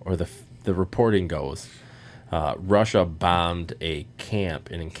goes, or the reporting goes, Russia bombed an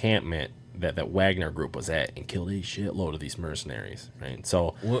encampment that Wagner group was at, and killed a shitload of these mercenaries, right?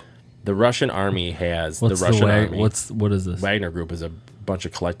 So... The Russian army has army. What is this? Wagner Group is a bunch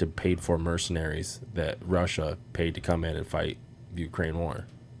of collected, paid-for mercenaries that Russia paid to come in and fight the Ukraine war.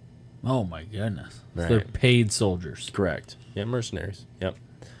 Oh my goodness! Right. So they're paid soldiers. Correct. Yeah, mercenaries. Yep.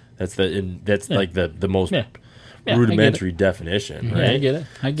 That's like the most rudimentary definition, right? Yeah,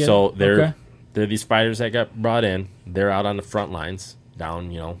 I get it. So they're these fighters that got brought in. They're out on the front lines.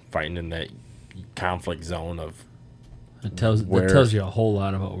 down, fighting in that conflict zone of. That tells you a whole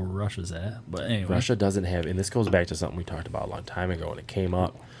lot about where Russia's at. But anyway, Russia doesn't have, and this goes back to something we talked about a long time ago, and it came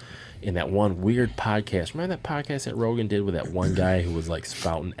up in that one weird podcast. Remember that podcast that Rogan did with that one guy who was like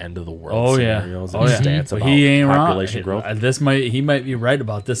spouting end of the world scenarios and stats about he ain't population wrong. growth? He might be right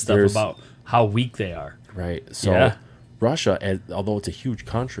about this stuff about how weak they are. Right. So Russia, although it's a huge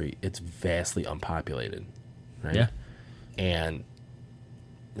country, it's vastly unpopulated. Right. Yeah. And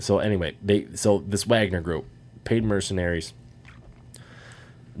so anyway, this Wagner group, paid mercenaries.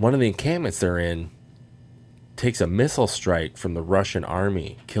 One of the encampments they're in takes a missile strike from the Russian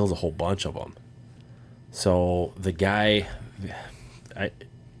army, kills a whole bunch of them. So the guy,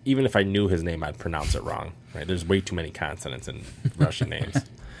 even if I knew his name, I'd pronounce it wrong. Right? There's way too many consonants in Russian names.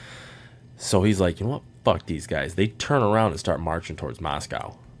 So he's like, you know what? Fuck these guys. They turn around and start marching towards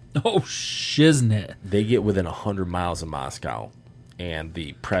Moscow. Oh, shiznit. They get within 100 miles of Moscow, and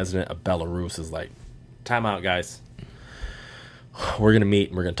the president of Belarus is like, time out, guys. We're going to meet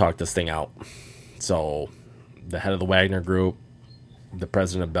and we're going to talk this thing out. So the head of the Wagner group, the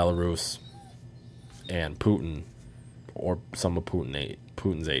president of Belarus, and Putin, or some of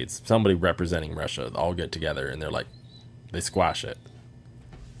Putin's aides, somebody representing Russia, all get together and they're like, they squash it.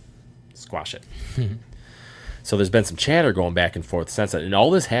 So there's been some chatter going back and forth since that, and all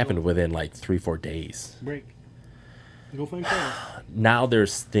this happened within like 3-4 days. Break. Go find Carlos. Now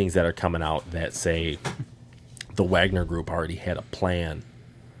there's things that are coming out that say the Wagner group already had a plan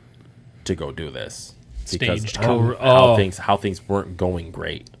to go do this because how things weren't going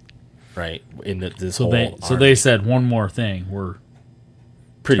great, right? So they said one more thing. We're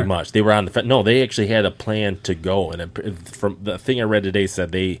pretty much they were on the no. They actually had a plan to go, and from the thing I read today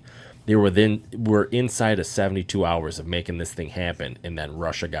said they were inside of 72 hours of making this thing happen, and then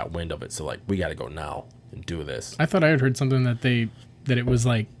Russia got wind of it. So like, we got to go now and do this. I thought I had heard something that it was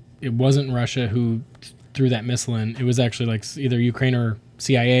like it wasn't Russia who threw that missile in. It was actually like either Ukraine or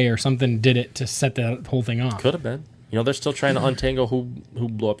CIA or something did it to set that whole thing off. Could have been. They're still trying to untangle who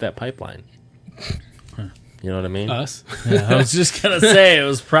blew up that pipeline. You know what I mean? Us. Yeah, I was just gonna say it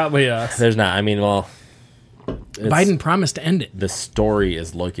was probably us. There's not. I mean, well. Biden promised to end it. The story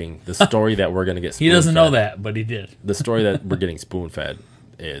that we're going to get spoon-fed. He doesn't know that, but he did. The story that we're getting spoon-fed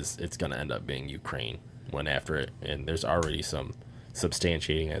is it's going to end up being Ukraine went after it. And there's already some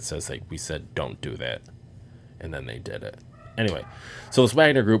substantiating that says, like, we said, don't do that. And then they did it. Anyway, so this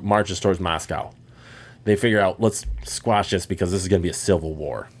Wagner group marches towards Moscow. They figure out, let's squash this because this is going to be a civil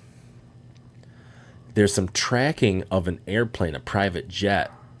war. There's some tracking of an airplane, a private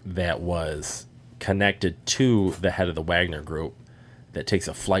jet, that was connected to the head of the Wagner group that takes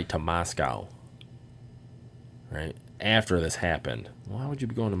a flight to Moscow, right? After this happened. Why would you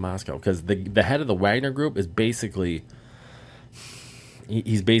be going to Moscow? Because the head of the Wagner group is basically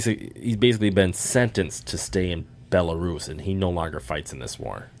he's basically been sentenced to stay in Belarus, and he no longer fights in this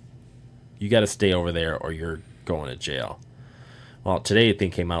war. You got to stay over there or you're going to jail. Well, today the thing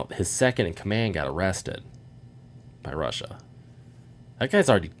came out, his second in command got arrested by Russia. That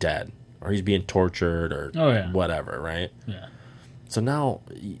guy's already dead. Or he's being tortured or whatever, right? Yeah. So now,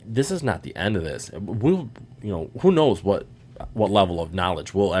 this is not the end of this. Who knows what level of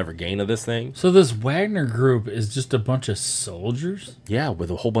knowledge we'll ever gain of this thing. So this Wagner group is just a bunch of soldiers? Yeah, with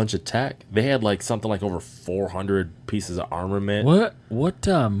a whole bunch of tech. They had like something like over 400 pieces of armament. What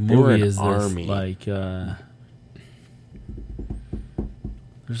movie is this? Army. Like, there's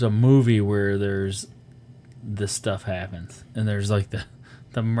a movie where there's this stuff happens, and there's like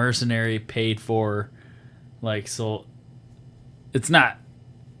the mercenary paid for, like, so it's not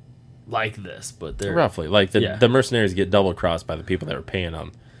like this, but they're roughly like the mercenaries get double crossed by the people that were paying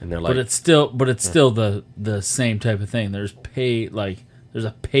them, and they're like, but it's still the same type of thing. There's there's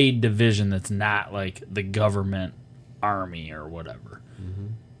a paid division that's not like the government army or whatever. Mm-hmm.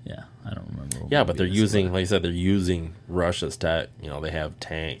 Yeah, I don't remember. Yeah, but they're using, like I said, they're using Russia's tech. They have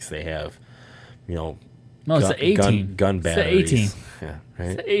tanks. They have, no, it's the A-team. Gun batteries. It's the A-team. Yeah, right?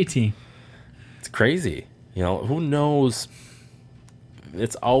 It's the A-team. It's crazy. Who knows?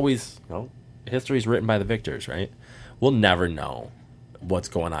 It's always, history's written by the victors, right? We'll never know what's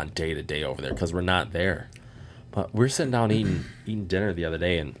going on day to day over there because we're not there. But we're sitting down eating dinner the other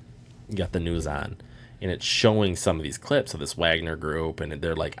day and got the news on, and it's showing some of these clips of this Wagner group, and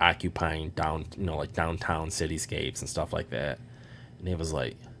they're like occupying downtown cityscapes and stuff like that. And it was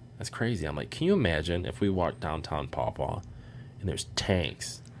like, that's crazy. I'm like, can you imagine if we walked downtown Pawpaw and there's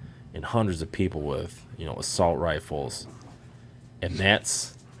tanks and hundreds of people with, assault rifles, and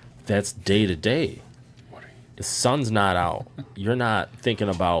that's day to day. The sun's not out. You're not thinking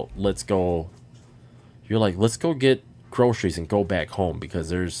about let's go. You're like, let's go get groceries and go back home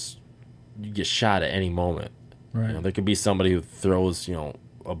because you get shot at any moment. Right. You know, there could be somebody who throws,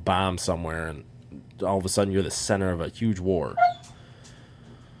 a bomb somewhere, and all of a sudden you're the center of a huge war.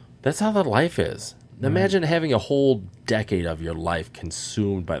 That's how that life is. Right. Imagine having a whole decade of your life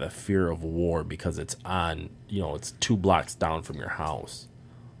consumed by the fear of war because it's on, it's 2 blocks down from your house.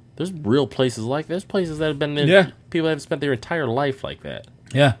 There's real places like there's places that have been there. Yeah. People have spent their entire life like that.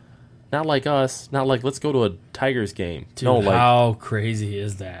 Yeah. Not like us. Not like, let's go to a Tigers game. Dude, no, like, how crazy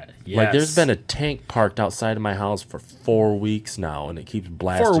is that? Yes. Like, there's been a tank parked outside of my house for 4 weeks now, and it keeps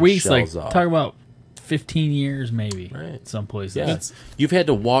blasting 4 weeks, shells like, off. Talk about 15 years, maybe. Right. Some places. Yeah. You've had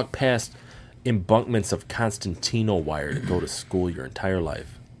to walk past embankments of Constantino wire to go to school your entire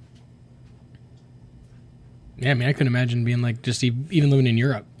life. Yeah, I mean, I couldn't imagine being like just even living in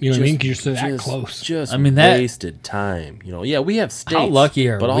Europe. You know what I mean? Because you're so that close. Just wasted time. Yeah, we have states. How lucky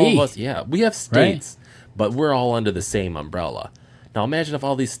are we? But all of us, we have states, but we're all under the same umbrella. Now imagine if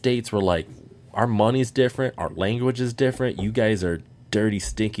all these states were like, our money's different, our language is different. You guys are dirty,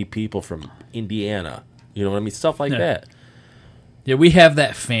 stinky people from Indiana. You know what I mean? Stuff like that. Yeah, we have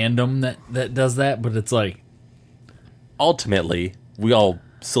that fandom that does that, but it's like, ultimately, we all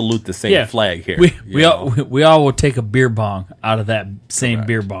salute the same flag here. We all will take a beer bong out of that same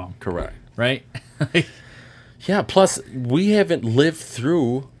beer bong. Correct. Right? Yeah, plus we haven't lived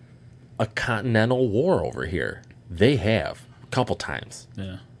through a continental war over here. They have a couple times.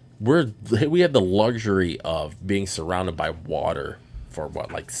 Yeah. We have the luxury of being surrounded by water for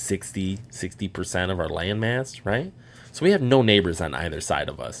like 60% of our landmass, right? So we have no neighbors on either side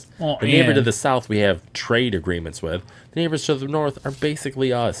of us. Well, the neighbor to the south we have trade agreements with. The neighbors to the north are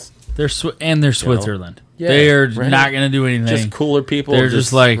basically us. They're Switzerland. Yeah, they are not going to do anything. Just cooler people. They're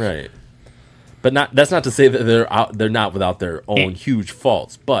just like right. But that's not to say that they're not without their own huge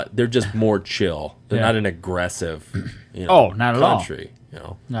faults. But they're just more chill. They're not an aggressive, not at country.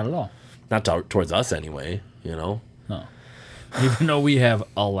 Not at all. Not towards us anyway. No. Even though we have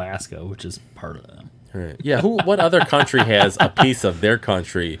Alaska, which is part of them. Right. Yeah. What other country has a piece of their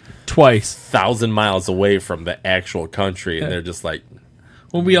country twice 1,000 miles away from the actual country, and they're just like,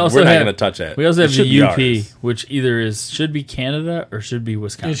 well, we're not going to touch that. We also have the UP, which either should be Canada or should be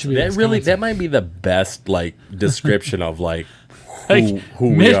Wisconsin. That might be the best description of who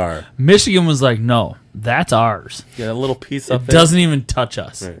we are. Michigan was like, no, that's ours. Yeah, a little piece up there. It doesn't even touch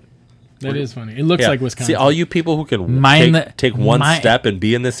us. Right. That is funny. It looks like Wisconsin. See, all you people who can take one step and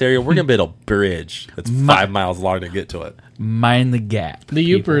be in this area, we're going to build a bridge that's 5 miles long to get to it. Mind the gap. The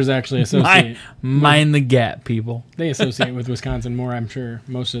Yoopers actually associate. Mind the gap, people. They associate with Wisconsin more, I'm sure.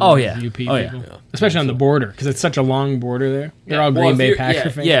 Most of the UP people. Yeah. Especially on the border, because it's such a long border there. They're all Green Bay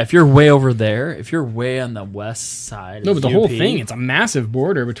Packer fans. Yeah, if you're way over there, if you're way on the west side but the whole thing, it's a massive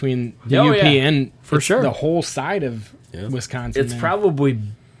border between the UP and the whole side of Wisconsin. It's probably...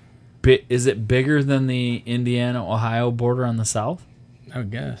 Is it bigger than the Indiana-Ohio border on the south? I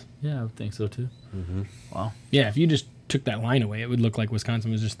would guess. Yeah, I would think so too. Mm-hmm. Wow. Yeah, if you just took that line away, it would look like Wisconsin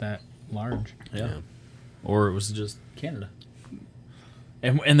was just that large. Yeah. Or it was just Canada.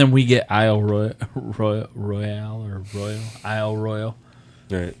 And then we get Isle Royale.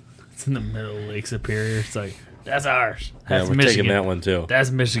 Right. It's in the middle of Lake Superior. It's like, that's ours. That's we're Michigan. taking that one too.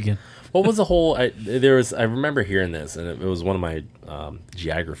 That's Michigan. What was the whole? I remember hearing this, and it was one of my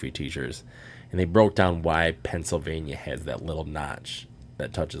geography teachers, and they broke down why Pennsylvania has that little notch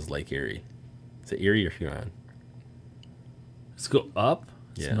that touches Lake Erie. Is it Erie or Huron? Let's go up.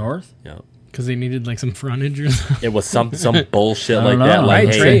 It's north. Yeah. Because they needed some frontage or something. It was some bullshit like that.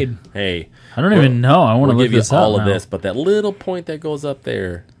 Like, trade. I don't even know. I want to give you all of this, but that little point that goes up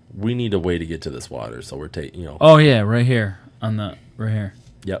there, we need a way to get to this water, so we're taking. Oh yeah, right here right here.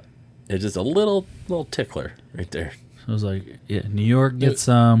 Yep. It's just a little tickler right there. So it was like, New York gets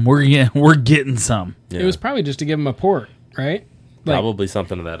some. We're getting some. Yeah. It was probably just to give them a port, right? Probably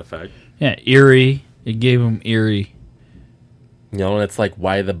something to that effect. Yeah, Erie. It gave them Erie. And it's like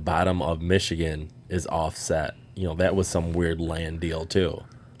why the bottom of Michigan is offset. That was some weird land deal too.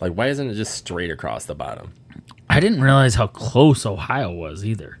 Like, why isn't it just straight across the bottom? I didn't realize how close Ohio was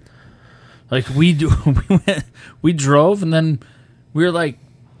either. Like we drove and then we were like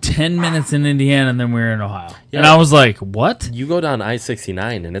 10 minutes in Indiana, and then we were in Ohio. Yeah. And I was like, what? You go down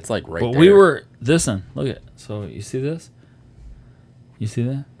I-69, and it's like right there. But we were, listen, look at, so you see this? You see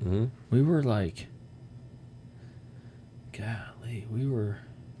that? Mm-hmm. We were like, golly, we were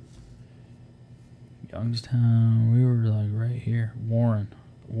Youngstown. We were like right here. Warren,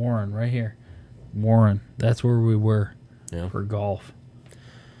 right here. Warren, that's where we were for golf.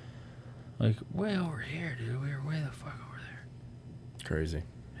 Like, way over here, dude. We were way the fuck over there. Crazy.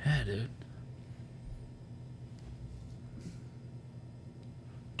 Yeah, dude.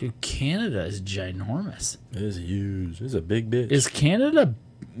 Dude, Canada is ginormous. It is huge. It's a big bitch. Is Canada,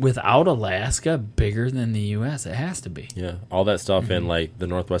 without Alaska, bigger than the U.S.? It has to be. Yeah, all that stuff in like the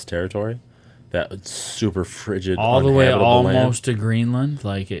Northwest Territory, that super frigid, all the way almost land. to Greenland.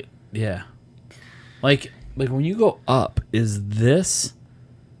 Like it, yeah. Like when you go up, is this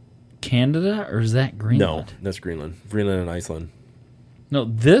Canada or is that Greenland? No, that's Greenland. Greenland and Iceland. No,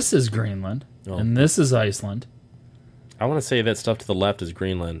 this is Greenland, and this is Iceland. I want to say that stuff to the left is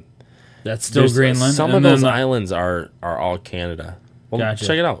Greenland. That's still Greenland. Some of those islands are all Canada. Well, gotcha.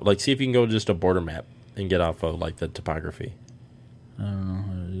 Check it out. Like, see if you can go to just a border map and get off of like the topography. I don't know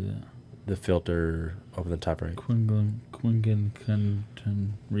how to do that. The filter over the top right. Quingan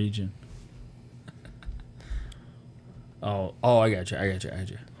region. Oh, I got you.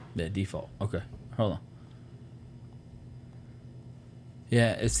 Yeah, default. Okay, hold on.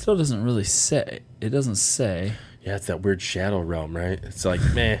 Yeah, it still doesn't really say. It doesn't say. Yeah, it's that weird shadow realm, right? It's like,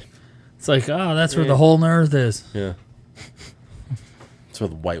 meh. It's like, oh, that's where the whole Earth is. Yeah. That's where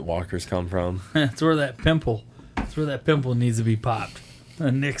the White Walkers come from. That's where that pimple. That's where that pimple needs to be popped.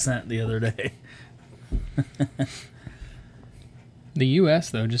 Nick sent the other day. The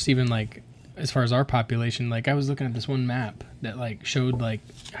U.S. though, just even like as far as our population, like I was looking at this one map that like showed like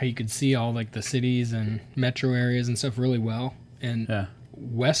how you could see all like the cities and metro areas and stuff really well, and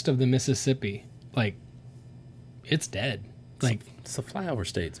west of the Mississippi, like it's dead. Like it's the flyover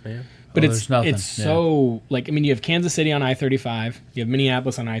states, man. But it's so like, I mean, you have Kansas City on I-35, you have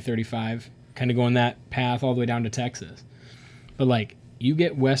Minneapolis on I-35, kind of going that path all the way down to Texas. But like you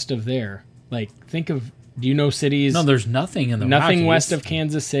get west of there, like think of, do you know cities? No, there's nothing in the nothing Rockies. West of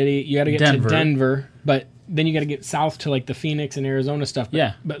Kansas City. You got to get to Denver, but then you got to get south to like the Phoenix and Arizona stuff.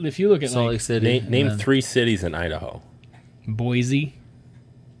 But, but if you look at Salt Lake City, name 3 cities in Idaho. Boise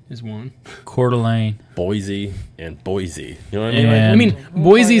is one. Coeur d'Alene, Boise, and Boise. You know what I mean?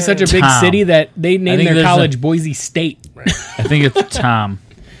 Boise is such a big city that they named their college Boise State. Right. I think it's Tom,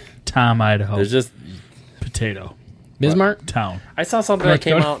 Idaho. There's just potato. Bismarck town. I saw something that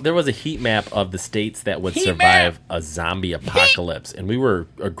came out. There was a heat map of the states that would survive a zombie apocalypse, and we were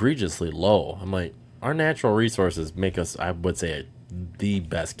egregiously low. I'm like, our natural resources make us, I would say, the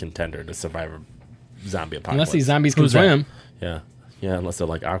best contender to survive a zombie apocalypse. Unless these zombies can swim. Yeah, unless they're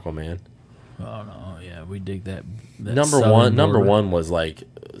like Aquaman. Oh no, yeah, we dig that. Number one was like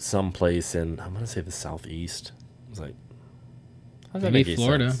someplace in, I'm gonna say the southeast. It was like, maybe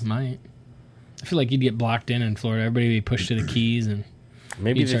Florida might. I feel like you'd get blocked in Florida. Everybody would be pushed to the Keys, and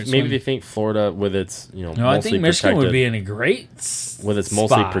maybe they think Florida with its mostly I think Michigan would be in a great with its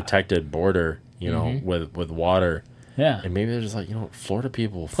mostly protected border, with water. Yeah, and maybe they're just like Florida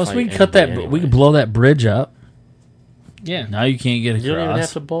people. Plus, we can cut that. Anyway. We can blow that bridge up. Yeah. Now you can't get across. You don't even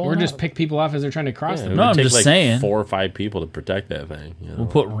have to blow or just pick people off as they're trying to cross. No, I'm just saying. 4 or 5 people to protect that thing. We'll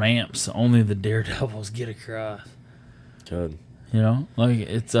put ramps. Only the daredevils get across. Good. Like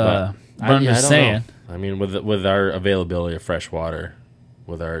it's But I'm just saying. I mean, with our availability of fresh water,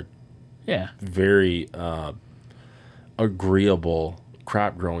 with our very agreeable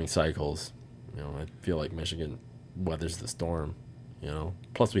crop growing cycles, I feel like Michigan weathers the storm.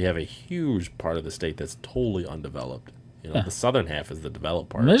 Plus we have a huge part of the state that's totally undeveloped. The southern half is the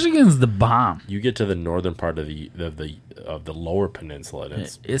developed part. Michigan's the bomb. You get to the northern part of the lower peninsula,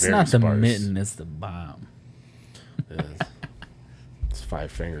 and it's not sparse. the mitten, it's the bomb. It is. It's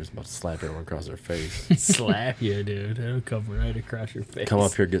 5 fingers about to slap everyone across their face. Slap you, dude. It'll come right across your face. Come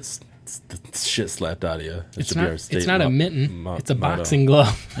up here, get the shit slapped out of you. It's not a mitten. It's a boxing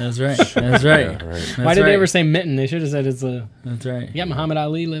glove. That's right. That's right. Yeah, right. Why did they ever say mitten? They should have said it's a... That's right. Yeah, Muhammad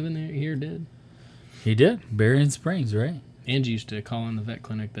Ali living there here did. He did. Berrien Springs, right? Angie used to call on the vet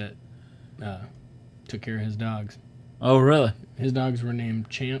clinic that took care of his dogs. Oh, really? His dogs were named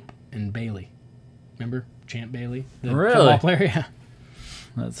Champ and Bailey. Remember? Champ Bailey? The football player? Yeah.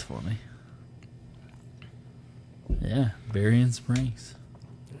 That's funny. Yeah, Berrien Springs.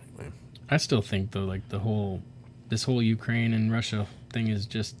 I still think though, like this whole Ukraine and Russia thing is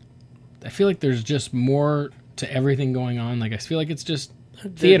just. I feel like there's just more to everything going on. Like I feel like it's just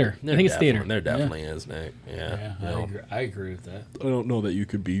theater. I think it's theater. There definitely is, Nick. Yeah, I agree with that. I don't know that you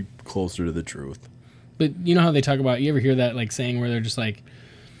could be closer to the truth. But you know how they talk about? You ever hear that like saying where they're just like,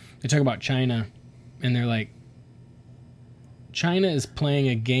 they talk about China, and they're like, China is playing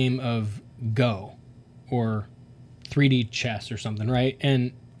a game of Go or 3D chess or something, right?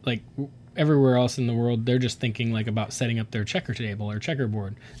 And like everywhere else in the world, they're just thinking like about setting up their checker table or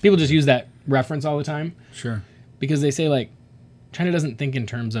checkerboard. People just use that reference all the time. Sure. Because they say like, China doesn't think in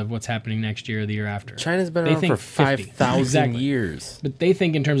terms of what's happening next year or the year after. China's been around for 5,000 years. But they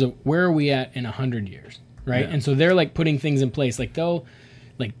think in terms of where are we at in 100 years, right? Yeah. And so they're like putting things in place. Like they'll,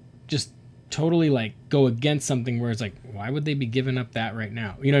 like just totally like go against something where it's like, why would they be giving up that right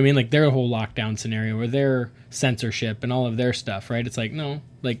now? You know what I mean? Like their whole lockdown scenario or their censorship and all of their stuff, right? It's like, no,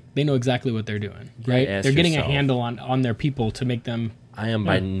 like they know exactly what they're doing, right? They're getting a handle on their people to make them. I am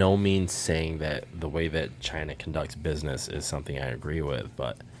by no means saying that the way that China conducts business is something I agree with,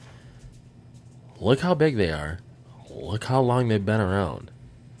 but look how big they are. Look how long they've been around.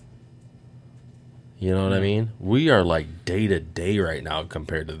 You know what I mean? We are like day to day right now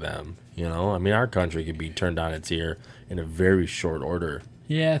compared to them. You know, I mean, our country could be turned on its ear in a very short order.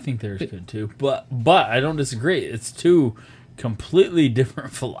 Yeah, I think theirs could too. But I don't disagree. It's two completely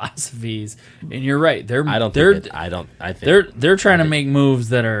different philosophies, and you're right. They're trying to make moves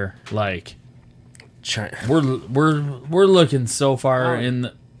that are like China. We're looking so far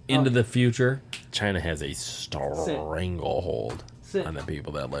into the future. China has a stranglehold on the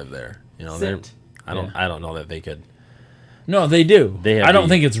people that live there. You know, I don't know that they could. No, they do. I don't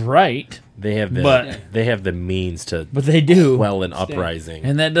think it's right. They have the means to. But they do. Well, an uprising,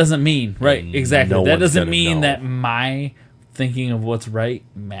 and that doesn't mean right. Exactly. No that doesn't mean that my thinking of what's right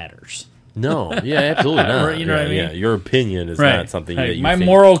matters. No. Yeah, absolutely not. You know what I mean? Yeah, your opinion is not something that you. My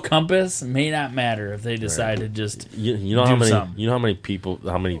moral compass may not matter if they decide to just. You know how many. You know how many people.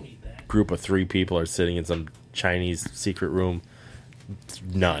 How many group of 3 people are sitting in some Chinese secret room?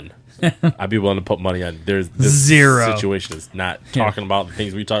 None. I'd be willing to put money on. There's this 0 situation is not talking about the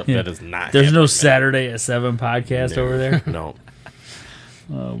things we talk. That is not. There's no Saturday at 7 podcast over there. No.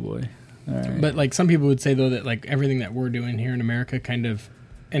 Oh boy. All right. But like some people would say though that like everything that we're doing here in America kind of,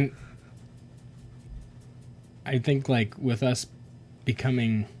 and I think like with us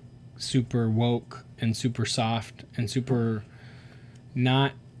becoming super woke and super soft and super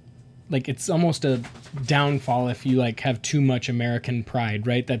not. Like, it's almost a downfall if you, like, have too much American pride,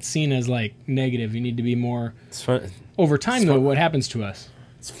 right? That's seen as, like, negative. You need to be more... It's fun. Over time, though, what happens to us?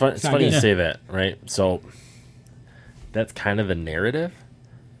 It's funny you say that, right? So, that's kind of the narrative.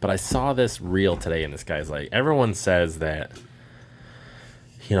 But I saw this reel today, and this guy's like... Everyone says that,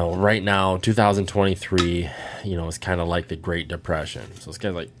 you know, right now, 2023, you know, is kind of like the Great Depression. So this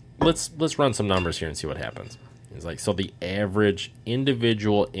guy's like, let's run some numbers here and see what happens. He's like, so the average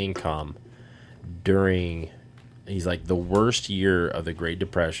individual income he's like, the worst year of the Great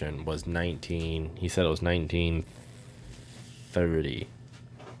Depression was he said it was 1930.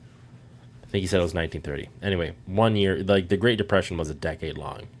 I think he said it was 1930. Anyway, 1 year, like the Great Depression was a decade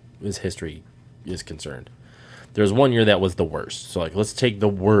long, as history is concerned. There's 1 year that was the worst. So like, let's take the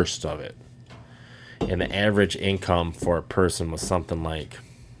worst of it. And the average income for a person was something like,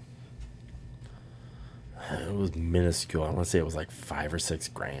 it was minuscule. I want to say it was like $5 or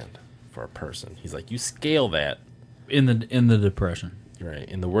 $6 grand for a person. He's like, you scale that in the Depression, right?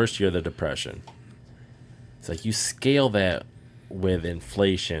 In the worst year of the Depression, it's like you scale that with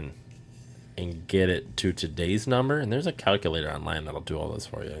inflation and get it to today's number. And there's a calculator online that'll do all this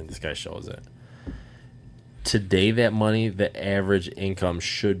for you. And this guy shows it. Today, that money, the average income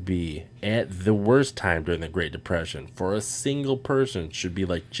should be at the worst time during the Great Depression for a single person should be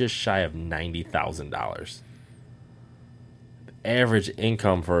like just shy of $90,000. The average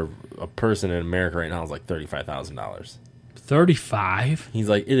income for a person in America right now is like $35,000. 35? He's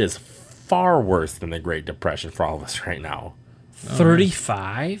like, it is far worse than the Great Depression for all of us right now.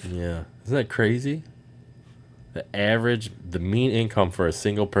 35? Yeah, isn't that crazy? The mean income for a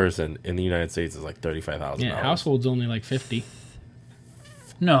single person in the United States is like $35,000. Yeah, household's only like 50.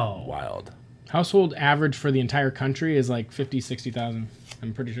 No. Wild. Household average for the entire country is like 50, 60,000.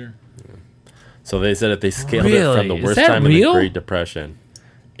 I'm pretty sure. Yeah. So they said if they scaled it from the worst time in the Great Depression,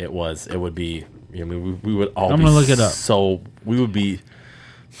 it would be, I mean, we would all I'm gonna look it up. So we would be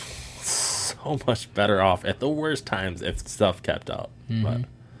so much better off at the worst times if stuff kept up. Mm-hmm. But,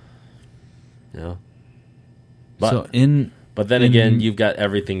 yeah. But then again, you've got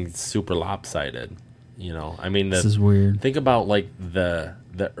everything super lopsided. You know, I mean, this is weird. Think about like the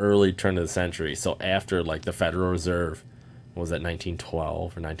early turn of the century. So after like the Federal Reserve, what was that, 1912 or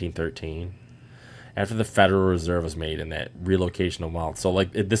 1913? After the Federal Reserve was made and that relocation of wealth. So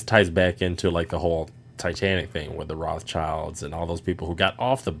like this ties back into like the whole Titanic thing with the Rothschilds and all those people who got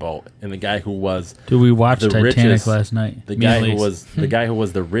off the boat, and the guy who was we watched Titanic last night? The guy who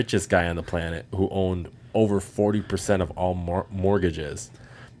was the richest guy on the planet, who owned over 40% of all mortgages.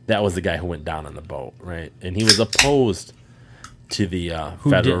 That was the guy who went down on the boat, right? And he was opposed to the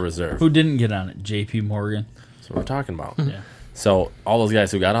Federal Reserve. Who didn't get on it? J.P. Morgan. That's what we're talking about. Yeah. So all those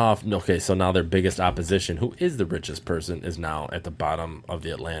guys who got off, okay, so now their biggest opposition, who is the richest person, is now at the bottom of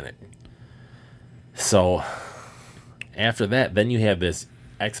the Atlantic. So after that, then you have this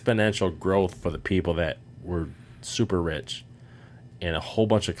exponential growth for the people that were super rich. and a whole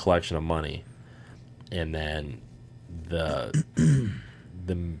bunch of collection of money, and then the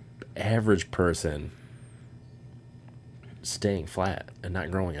average person staying flat and not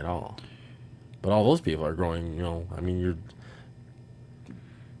growing at all. But all those people are growing, you're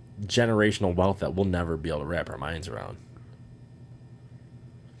generational wealth that we'll never be able to wrap our minds around.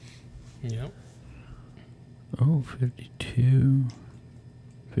 Yep. Oh, 52,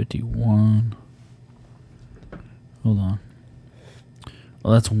 51. Hold on.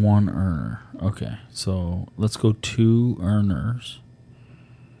 Well, that's one earner. Okay, so let's go 2 earners.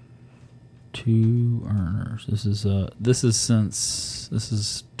 2 earners. This is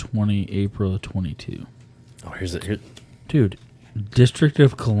April of 22. Oh, here's it. Here. Dude, District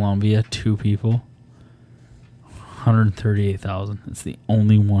of Columbia, 2 people, 138,000. It's the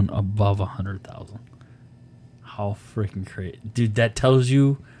only one above 100,000. How freaking crazy. Dude, that tells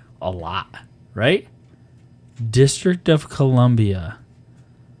you a lot, right? District of Columbia.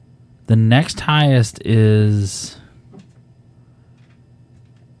 The next highest is...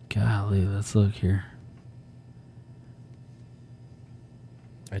 Golly, let's look here.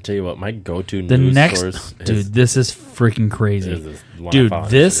 I tell you what, my go-to news source dude, this is freaking crazy. Dude,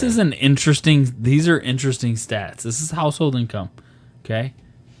 this is an interesting... These are interesting stats. This is household income, okay?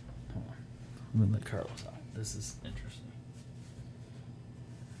 Hold on. Let me let Carlos out. This is interesting.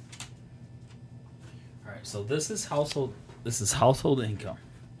 All right, so this is household income,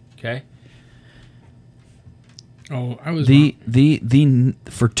 okay? Oh, I was the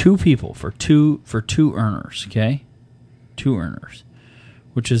for 2 people, for two earners, okay? 2 earners,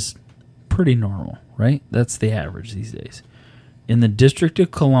 which is pretty normal, right? That's the average these days. In the District of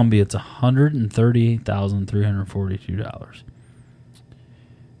Columbia, it's $138,342.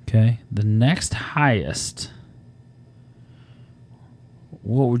 Okay, the next highest.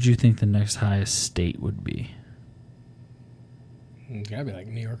 What would you think the next highest state would be? It's gotta be like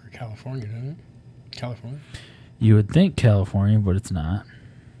New York or California, doesn't it? California. You would think California, but it's not.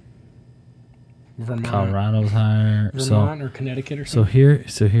 Vermont. Colorado's higher. Vermont or Connecticut or something.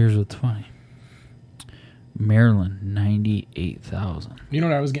 So here's what's funny. Maryland, 98,000. You know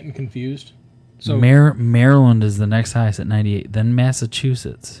what I was getting confused? So Maryland is the next highest at 98. Then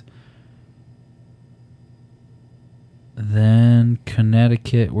Massachusetts. Then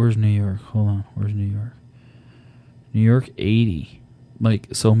Connecticut. Where's New York? Hold on. Where's New York? New York, 80.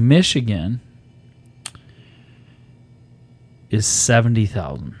 So Michigan is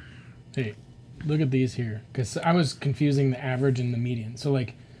 70,000. Hey, look at these here. Because I was confusing the average and the median. So,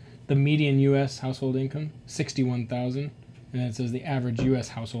 the median U.S. household income, 61,000. And it says the average U.S.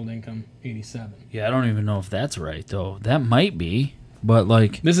 household income, 87. Yeah, I don't even know if that's right, though. That might be. But,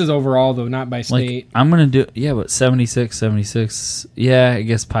 This is overall, though, not by state. I'm going to do... Yeah, but 76. Yeah, I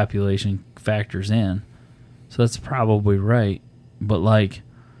guess population factors in. So that's probably right. But,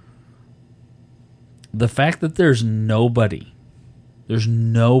 the fact that there's nobody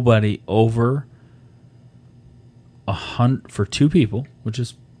over 100 for 2 people, which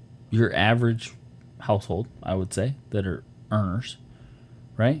is your average household, I would say, that are earners,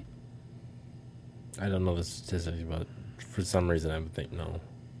 right? I don't know the statistics, but for some reason I would think no.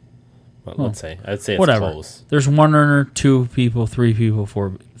 But I'd say it's whatever. Close. There's 1 earner, 2 people, 3 people,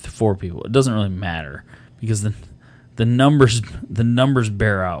 4 people. It doesn't really matter because the numbers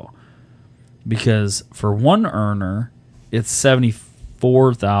bear out. Because for 1 earner, it's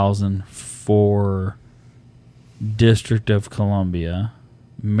 74,000 for District of Columbia.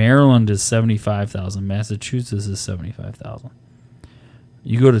 Maryland is 75,000. Massachusetts is 75,000.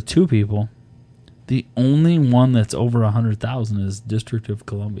 You go to 2 people, the only one that's over 100,000 is District of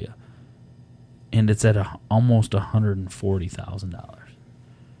Columbia, and it's at almost $140,000.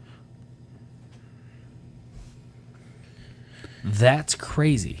 That's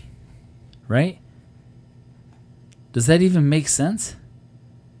crazy, right? Does that even make sense?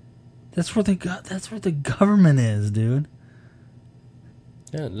 That's where the government is, dude.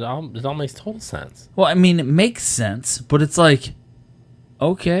 Yeah, it all makes total sense. Well, I mean, it makes sense, but it's like,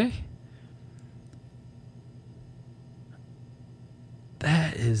 okay.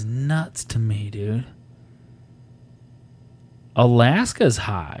 That is nuts to me, dude. Alaska's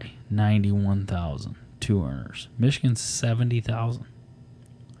high, 91,000, 2 earners. Michigan's 70,000.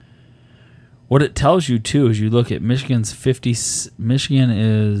 What it tells you, too, is you look at Michigan is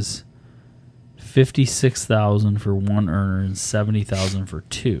 56,000 for 1 earner and 70,000 for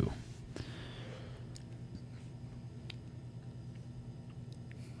 2.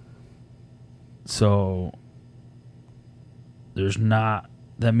 So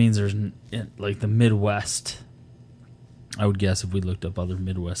that means there's the Midwest. I would guess if we looked up other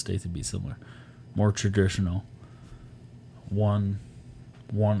Midwest states, it'd be similar. More traditional. 1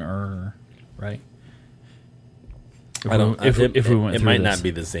 one earner, right? It might not be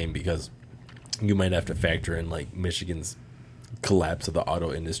the same because you might have to factor in like Michigan's collapse of the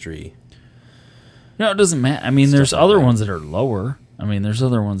auto industry. No, it doesn't matter. I mean, there's other ones that are lower. I mean, there's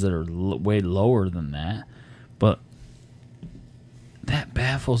other ones that are way lower than that. But that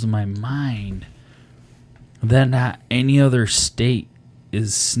baffles my mind that not any other state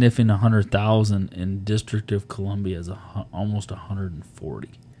is sniffing 100,000 and District of Columbia is almost 140.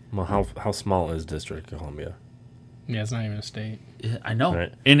 Well, how small is District of Columbia? Yeah, it's not even a state. Yeah, I know.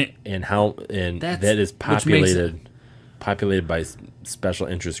 Right. And that is populated by special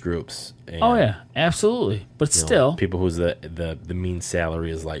interest groups. And, oh yeah, absolutely. But still, people whose the mean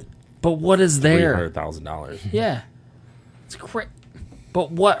salary is like. But what is there? $300,000. Yeah, it's great. But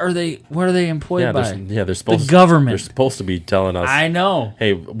what are they employed by? They're supposed the government. They're supposed to be telling us. I know.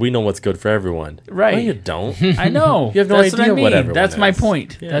 Hey, we know what's good for everyone. Right? No, you don't. I know. You have no idea what I mean. what everyone That's is. my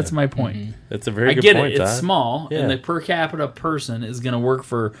point. Yeah. That's my point. Mm-hmm. That's a very good point. I point. get it. It's small, and the per capita person is going to work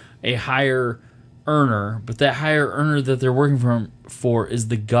for a higher earner, but that higher earner that they're working for is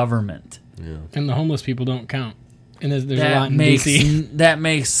the government. Yeah. And the homeless people don't count. And there's a lot in DC.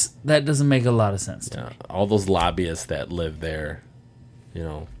 That doesn't make a lot of sense to me. All those lobbyists that live there,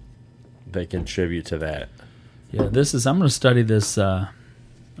 they contribute to that. Yeah, I'm going to study this. I'm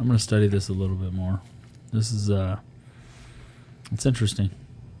going to study this a little bit more. This is it's interesting.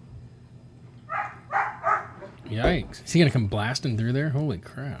 Yikes! Is he gonna come blasting through there? Holy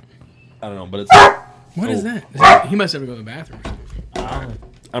crap! I don't know, but it's. What is that? He must have to go to the bathroom or something.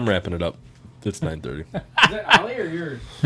 I'm wrapping it up. It's 9:30. Is that Ollie or yours?